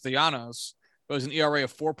Humberto Castellanos, who has an ERA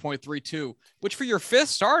of 4.32, which for your 5th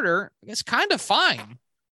starter is kind of fine.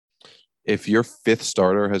 If your 5th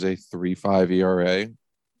starter has a 3.5 ERA,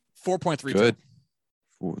 4.32. Good.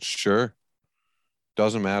 Sure.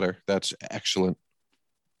 Doesn't matter. That's excellent.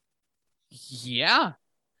 Yeah.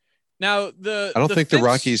 Now I don't think the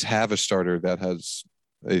Rockies have a starter that has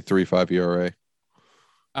a 3.5 ERA.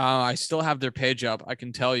 I still have their page up. I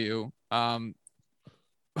can tell you.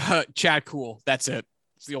 Chad Kuhl. That's it.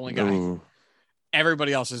 It's the only guy. Ooh.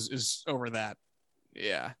 Everybody else is over that.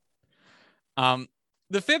 Yeah.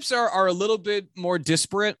 The FIPS are a little bit more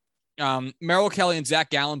disparate. Merrill Kelly and Zach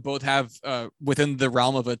Gallen both have within the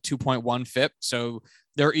realm of a 2.1 FIP. So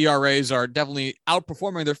their ERAs are definitely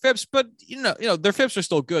outperforming their FIPS, but you know, their FIPS are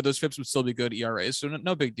still good. Those FIPS would still be good ERAs. So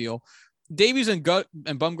no big deal. Davies and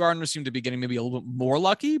Bumgarner seem to be getting maybe a little bit more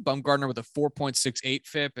lucky. Bumgarner with a 4.68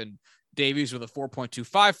 FIP and Davies with a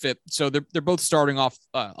 4.25 FIP. So they're both starting off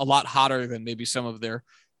a lot hotter than maybe some of their.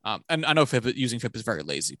 And I know using FIP is very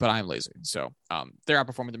lazy, but I'm lazy. So they're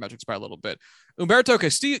outperforming the metrics by a little bit. Humberto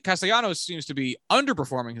Castellanos seems to be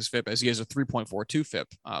underperforming his FIP as he has a 3.42 FIP.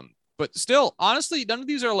 But still, honestly, none of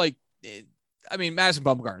these are like, I mean, Madison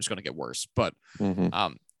Bumgarner is going to get worse, but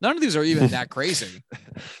none of these are even that crazy.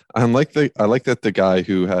 I like that the guy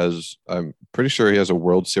who has, I'm pretty sure he has a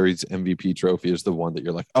World Series MVP trophy is the one that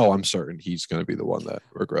you're like, oh, I'm certain he's going to be the one that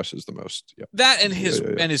regresses the most. Yeah. That and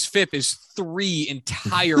his FIP is 3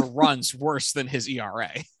 entire runs worse than his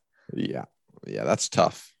ERA. Yeah, that's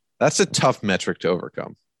tough. That's a tough metric to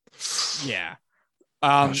overcome. Yeah.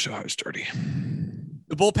 I'll show how it's dirty.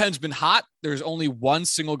 The bullpen's been hot. There's only one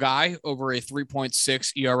single guy over a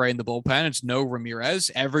 3.6 ERA in the bullpen. It's No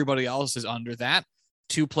Ramirez. Everybody else is under that.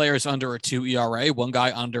 2 players under a 2 ERA. One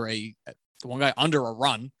guy under a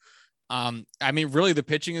run. I mean, really, the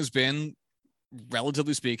pitching has been,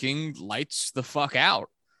 relatively speaking, lights the fuck out.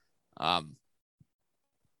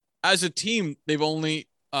 As a team, they've only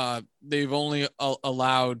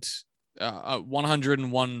allowed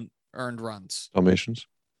 101 earned runs. Dalmatians.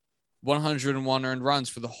 101 earned runs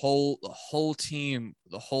for the whole team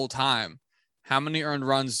the whole time. How many earned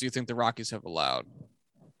runs do you think the Rockies have allowed?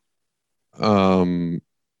 Earned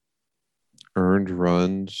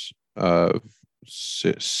runs of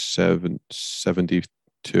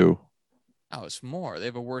 72. Oh, it's more. They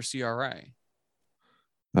have a worse ERA.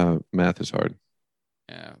 Math is hard.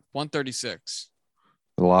 Yeah, 136.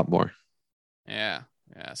 A lot more. Yeah,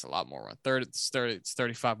 it's a lot more. It's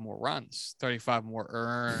 35 more runs. 35 more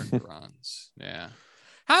earned runs. Yeah.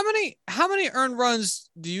 How many earned runs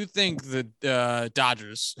do you think the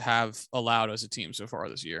Dodgers have allowed as a team so far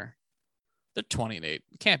this year? They're 28.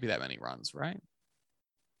 It can't be that many runs, right?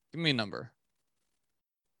 Give me a number.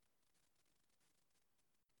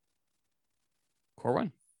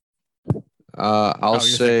 Corwin? I'll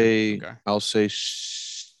say okay. I'll say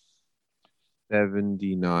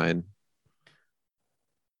 79.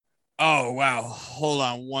 Oh wow. Hold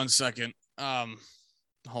on 1 second. Hold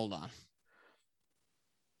on.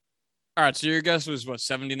 All right, so your guess was what,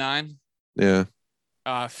 79? Yeah.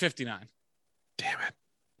 59. Damn it.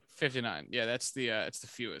 59. Yeah, it's the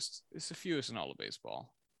fewest. It's the fewest in all of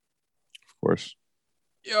baseball. Of course.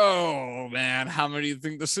 Yo, man, how many do you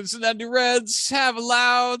think the Cincinnati Reds have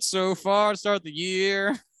allowed so far to start the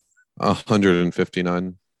year?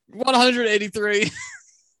 159. 183.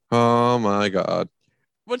 Oh my God.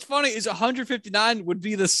 What's funny is 159 would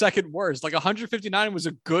be the second worst. Like 159 was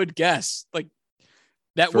a good guess. Like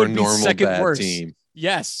that would be second worst. Team.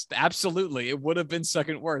 Yes, absolutely. It would have been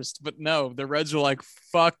second worst, but no, the Reds were like,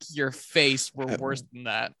 fuck your face. We're worse than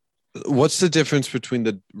that. What's the difference between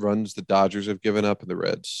the runs the Dodgers have given up and the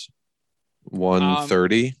Reds?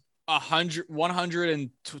 130?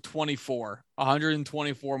 124.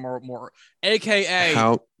 124 more. AKA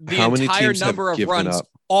how many entire teams number have of runs. Up?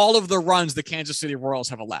 All of the runs the Kansas City Royals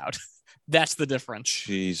have allowed. That's the difference.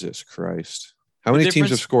 Jesus Christ. How many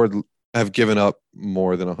teams have given up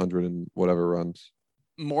more than 100 and whatever runs?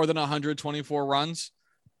 More than 124 runs?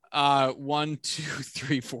 1, 2,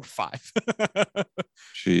 3, 4, 5.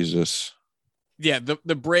 Jesus. Yeah,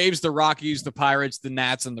 the Braves, the Rockies, the Pirates, the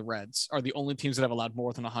Nats, and the Reds are the only teams that have allowed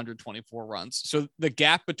more than 124 runs. So the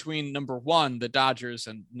gap between number 1, the Dodgers,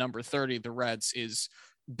 and number 30, the Reds, is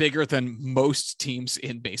bigger than most teams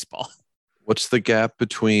in baseball. What's the gap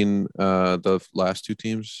between the last 2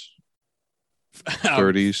 teams?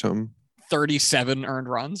 30 something? 37 earned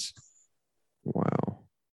runs. Wow.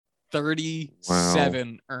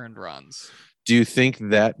 37 earned runs. Do you think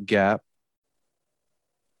that gap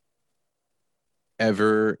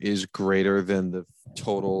ever is greater than the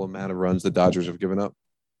total amount of runs the Dodgers have given up?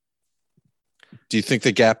 Do you think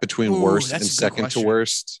the gap between worst and second to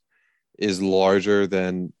worst is larger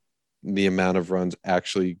than the amount of runs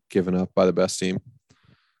actually given up by the best team?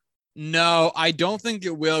 No, I don't think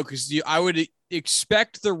it will, because I would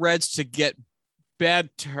expect the Reds to get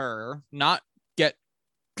better, not get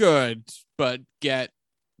good, but get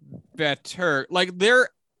better. Like they're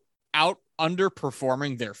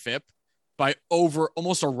underperforming their FIP by over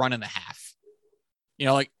almost a run and a half. You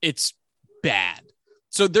know, like it's bad.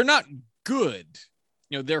 So they're not good.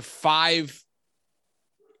 You know, their 5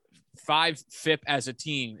 FIP as a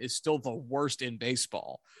team is still the worst in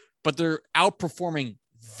baseball, but they're outperforming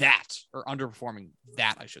that, or underperforming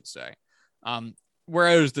that, I should say.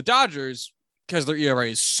 Whereas the Dodgers, because their ERA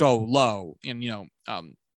is so low, and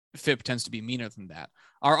FIP tends to be meaner than that,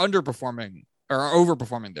 are underperforming or are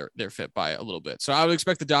overperforming their FIP by a little bit. So I would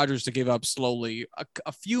expect the Dodgers to give up slowly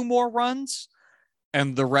a few more runs,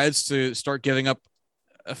 and the Reds to start giving up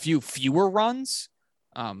a few fewer runs,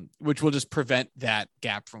 which will just prevent that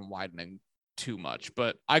gap from widening too much.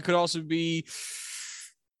 But I could also be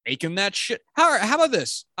making that shit. How about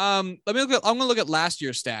this? I'm gonna look at last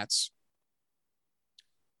year's stats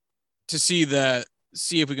to see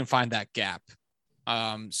if we can find that gap.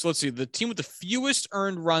 So let's see. The team with the fewest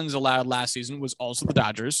earned runs allowed last season was also the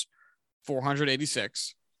Dodgers,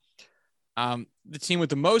 486. The team with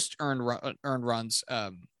the most earned runs,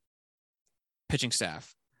 pitching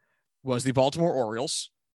staff, was the Baltimore Orioles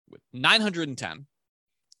with 910.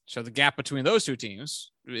 So the gap between those two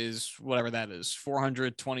teams is whatever that is,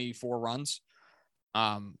 424 runs,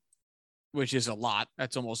 which is a lot.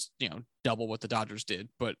 That's almost, double what the Dodgers did,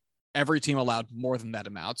 but every team allowed more than that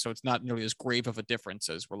amount. So it's not nearly as grave of a difference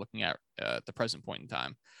as we're looking at the present point in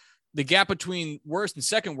time. The gap between worst and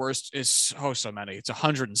second worst is so many. It's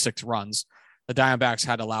 106 runs. The Diamondbacks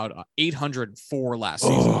had allowed 804 last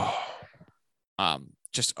season.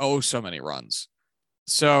 Just so many runs.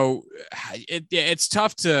 So it's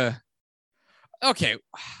tough to. Okay,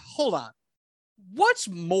 hold on. What's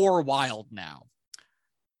more wild now?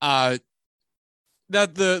 That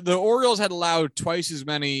the Orioles had allowed twice as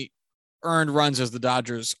many earned runs as the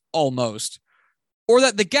Dodgers, almost, or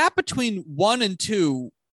that the gap between 1 and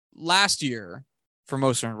 2 last year for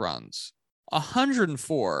most earned runs,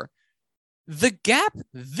 104. The gap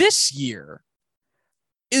this year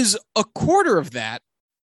is a quarter of that,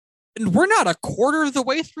 and we're not a quarter of the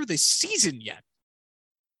way through the season yet.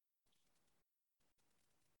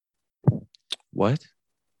 What?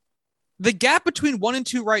 The gap between 1 and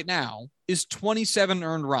 2 right now is 27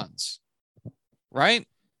 earned runs, right?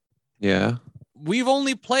 Yeah. We've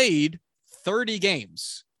only played 30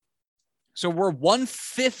 games. So we're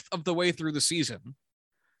 1/5 of the way through the season.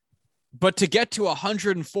 But to get to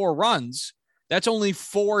 104 runs, that's only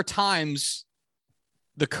 4 times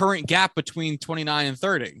the current gap between 29 and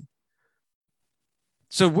 30.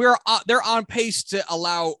 So they're on pace to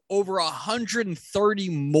allow over 130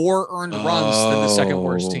 more earned runs than the second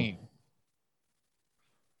worst team.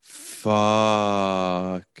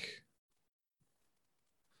 Fuck.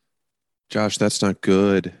 Josh, that's not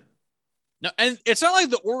good. No, and it's not like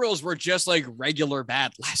the Orioles were just like regular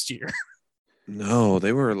bad last year. No,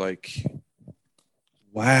 they were like,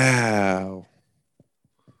 wow.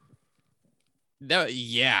 No,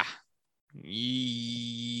 yeah. This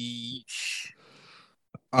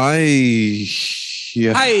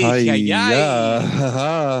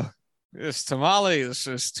tamale is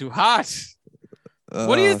just too hot.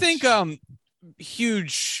 What do you think?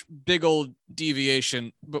 Huge, big old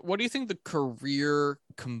deviation. But what do you think the career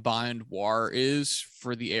combined WAR is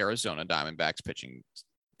for the Arizona Diamondbacks pitching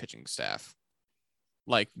staff?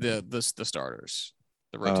 Like the starters,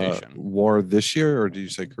 the rotation. WAR this year, or did you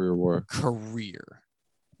say career WAR? Career.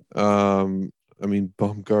 I mean,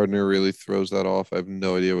 Bumgarner really throws that off. I have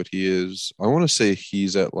no idea what he is. I want to say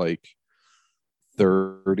he's at like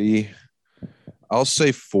 30. I'll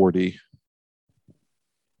say 40.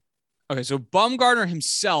 Okay, so Bumgarner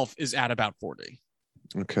himself is at about 40.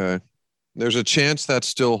 Okay. There's a chance that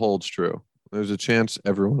still holds true. There's a chance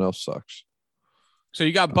everyone else sucks. So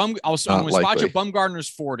you got I'm going to spot you. Bumgarner's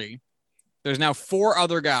 40. There's now 4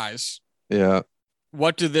 other guys. Yeah.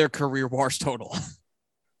 What do their career WARs total?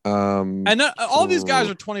 And all these guys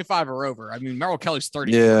are 25 or over. I mean, Merrill Kelly's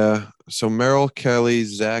 30. Yeah. So Merrill Kelly,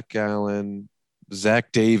 Zach Gallen,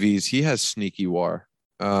 Zach Davies, he has sneaky WAR.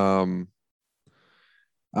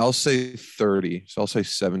 I'll say 30. So I'll say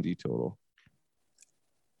 70 total.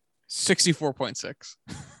 64.6.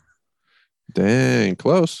 Dang,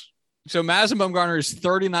 close. So Madison Bumgarner is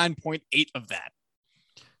 39.8 of that.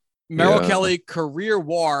 Merrill Kelly career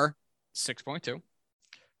WAR 6.2.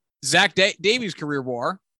 Zach Davies career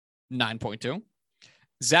WAR 9.2.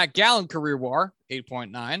 Zach Gallen career WAR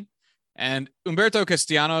 8.9. And Humberto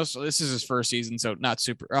Castellanos, this is his first season, so not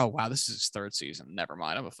super. Oh, wow, this is his third season. Never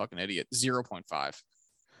mind. I'm a fucking idiot. 0.5.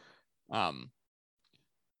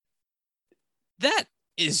 That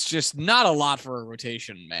is just not a lot for a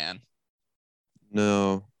rotation, man.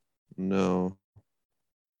 No.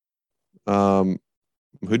 Who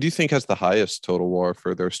do you think has the highest total WAR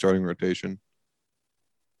for their starting rotation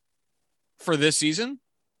for this season?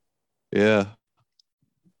 Yeah.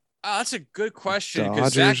 That's a good question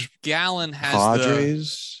because Zach Gallen has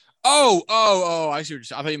Padres. I see what you're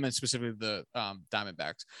saying. I thought you meant specifically the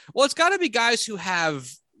Diamondbacks. Well, it's got to be guys who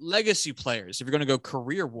have legacy players. If you're going to go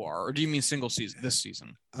career WAR, or do you mean single season this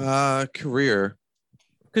season? Career.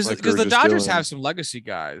 Because the Dodgers have some legacy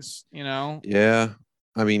guys, you know. Yeah,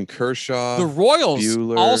 I mean Kershaw. The Royals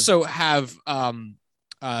Buehler. Also have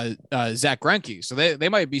Zach Greinke, so they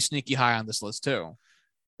might be sneaky high on this list too.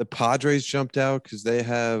 The Padres jumped out because they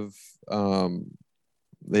have Darvish,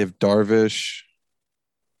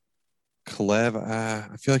 Clev.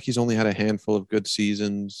 I feel like he's only had a handful of good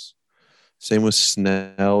seasons. Same with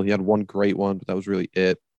Snell. He had one great one, but that was really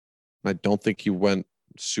it. I don't think he went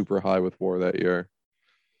super high with WAR that year.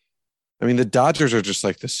 I mean, the Dodgers are just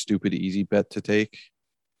like the stupid easy bet to take.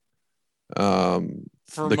 For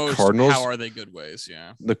the most, Cardinals, how are they good ways?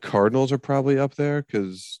 Yeah. the Cardinals are probably up there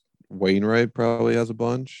because Wainwright probably has a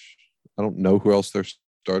bunch. I don't know who else their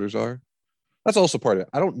starters are. That's also part of it.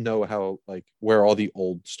 I don't know how where all the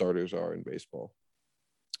old starters are in baseball.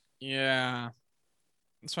 Yeah.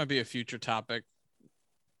 This might be a future topic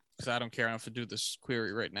because I don't care enough to do this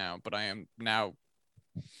query right now, but I am now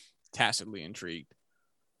tacitly intrigued.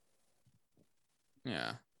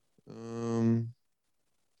 Yeah.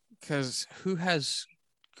 Because who has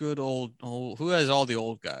good old who has all the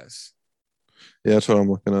old guys? Yeah, that's what I'm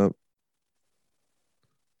looking up.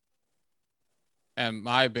 And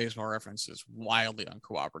my baseball reference is wildly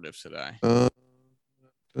uncooperative today.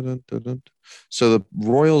 So the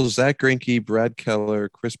Royals: Zach Greinke, Brad Keller,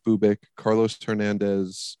 Chris Bubic, Carlos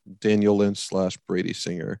Hernandez, Daniel Lynch / Brady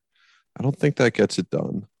Singer. I don't think that gets it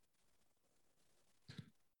done.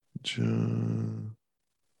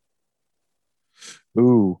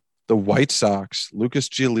 Ooh, the White Sox: Lucas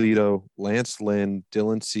Giolito, Lance Lynn,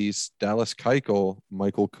 Dylan Cease, Dallas Keuchel,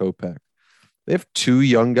 Michael Kopech. They have two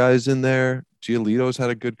young guys in there. Giolito's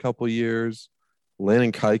had a good couple years. Lynn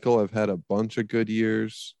and Keuchel have had a bunch of good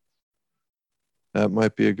years. That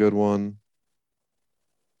might be a good one.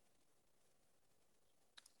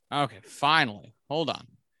 Okay, finally. Hold on.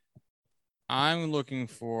 I'm looking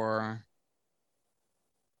for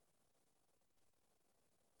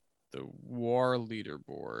the WAR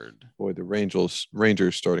leaderboard. Boy, the Rangers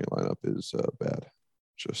starting lineup is bad.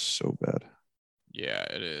 Just so bad. Yeah,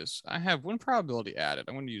 it is. I have win probability added.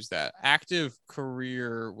 I'm going to use that. Active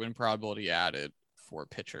career win probability added for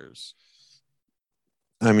pitchers.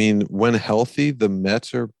 I mean, when healthy, the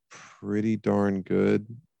Mets are pretty darn good.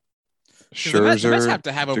 Scherzer, the Mets have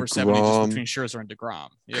to have over 70 just between Scherzer and DeGrom.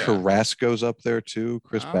 Yeah. Carrasco's up there too.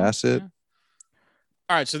 Chris Bassett. Yeah.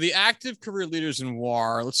 All right, so the active career leaders in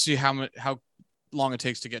WAR. Let's see how long it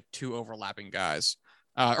takes to get two overlapping guys.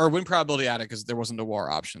 Or win probability added because there wasn't a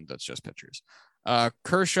WAR option. That's just pitchers.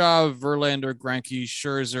 Kershaw, Verlander, Greinke,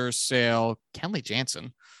 Scherzer, Sale, Kenley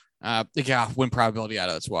Jansen. Win probability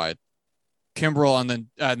added. That's why. Kimbrel, and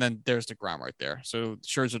then there's DeGrom right there. So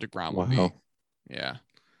Scherzer, DeGrom will be. Yeah.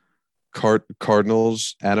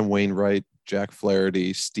 Cardinals: Adam Wainwright, Jack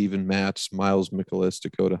Flaherty, Steven Matz, Miles Mikolas,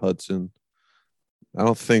 Dakota Hudson. I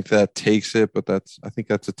don't think that takes it, but I think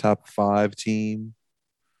that's a top 5 team.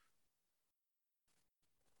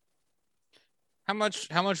 How much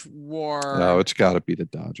WAR? Oh, it's got to be the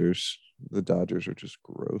Dodgers. The Dodgers are just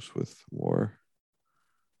gross with WAR.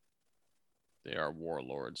 They are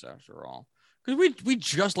warlords after all. Because we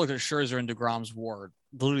just looked at Scherzer and DeGrom's WAR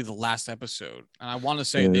literally the last episode, and I want to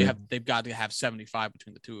say they've got to have 75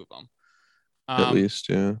 between the two of them. At least,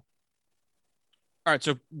 yeah. All right,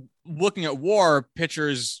 so looking at WAR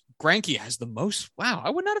pitchers, Greinke has the most. Wow,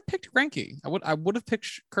 I would not have picked Greinke. I would have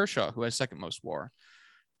picked Kershaw, who has second most WAR.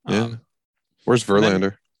 Yeah. Where's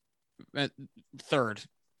Verlander? Third,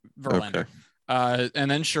 Verlander. Okay.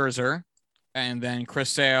 And then Scherzer, and then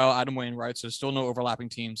Chris Sale, Adam Wainwright. So still no overlapping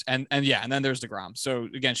teams. And then there's DeGrom. So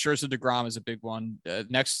again, Scherzer, DeGrom is a big one.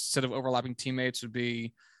 Next set of overlapping teammates would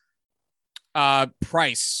be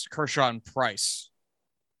Price, Kershaw, and Price.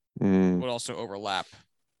 Would also overlap.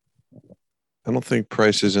 I don't think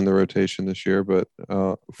Price is in the rotation this year, but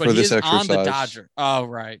for this exercise, on the Dodger. Oh,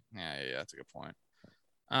 right. Yeah, that's a good point.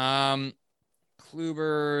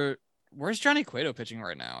 Kluber, where's Johnny Cueto pitching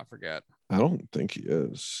right now? I forget. I don't think he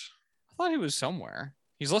is. I thought he was somewhere.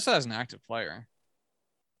 He's listed as an active player.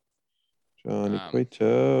 Johnny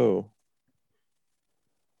Cueto.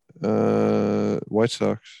 White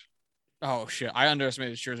Sox. Oh shit! I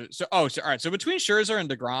underestimated Scherzer. All right. So between Scherzer and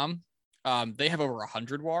DeGrom, they have over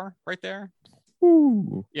 100 WAR right there.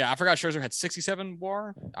 Ooh. Yeah, I forgot Scherzer had 67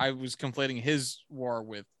 WAR. I was conflating his WAR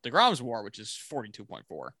with DeGrom's WAR, which is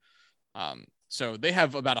 42.4. So they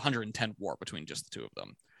have about 110 WAR between just the two of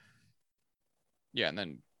them. Yeah, and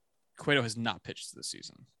then Cueto has not pitched this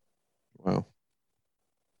season. Wow.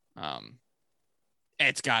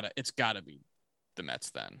 It's gotta be the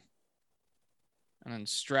Mets then. And then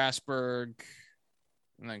Strasburg,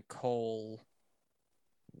 and then Cole,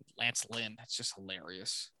 Lance Lynn. That's just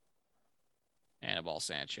hilarious. Anibal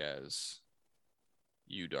Sanchez,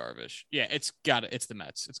 Darvish. Yeah, it's the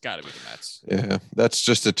Mets. It's got to be the Mets. Yeah, that's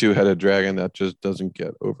just a two-headed dragon that just doesn't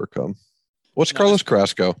get overcome. What's Carlos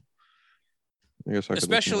Carrasco? I guess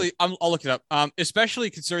especially I'll look it up. Especially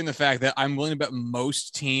considering the fact that I'm willing to bet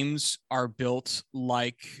most teams are built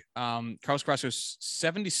like Carlos Carrasco's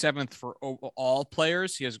 77th for all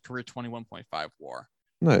players. He has a career 21.5 WAR.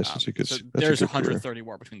 Nice. That's a good. So that's there's a good 130 career.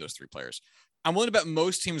 WAR between those three players. I'm willing to bet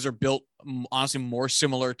most teams are built honestly more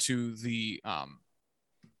similar to the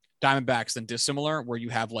Diamondbacks than dissimilar, where you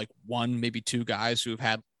have like one, maybe two guys who have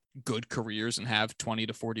had good careers and have 20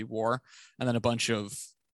 to 40 WAR, and then a bunch of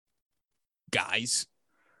guys.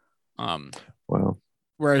 Wow.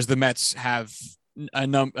 Whereas the Mets have a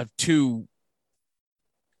number of two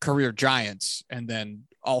career giants and then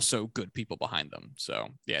also good people behind them. So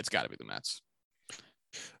yeah, it's got to be the Mets.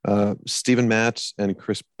 Steven Matz and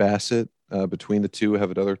Chris Bassett between the two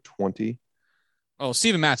have another 20. Oh,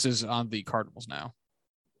 Steven Matz is on the Cardinals now.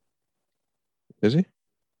 Is he?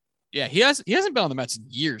 Yeah, he hasn't been on the Mets in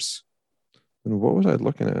years. And what was I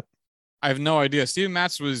looking at? I have no idea. Steven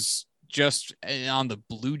Matz was just on the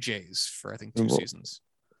Blue Jays for I think 2 seasons.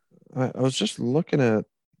 I was just looking at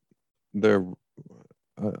their.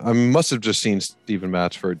 I must have just seen Steven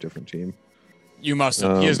Matz for a different team. You must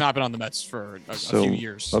have. He has not been on the Mets for a few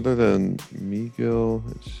years. Other than Miguel,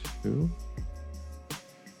 it's who?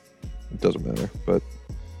 It doesn't matter. But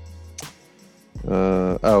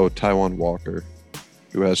Taijuan Walker,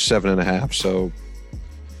 who has 7.5, so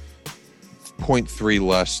 0.3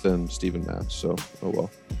 less than Steven Matz. So well,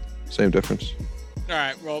 same difference. All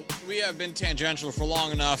right. Well, we have been tangential for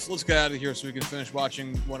long enough. Let's get out of here so we can finish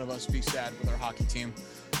watching one of us be sad with our hockey team.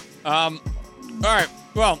 All right.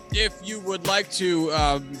 Well, if you would like to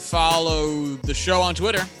follow the show on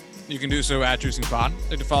Twitter, you can do so at JuicingPod. If you'd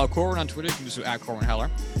like to follow Corwin on Twitter, you can do so at Corwin Heller.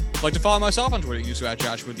 If you'd like to follow myself on Twitter, you can do so at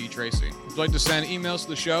Joshua D. Tracy. If you'd like to send emails to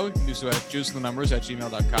the show, you can do so at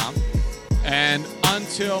juicingthenumbers@gmail.com. And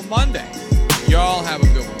until Monday, y'all have a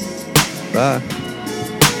good one. Bye.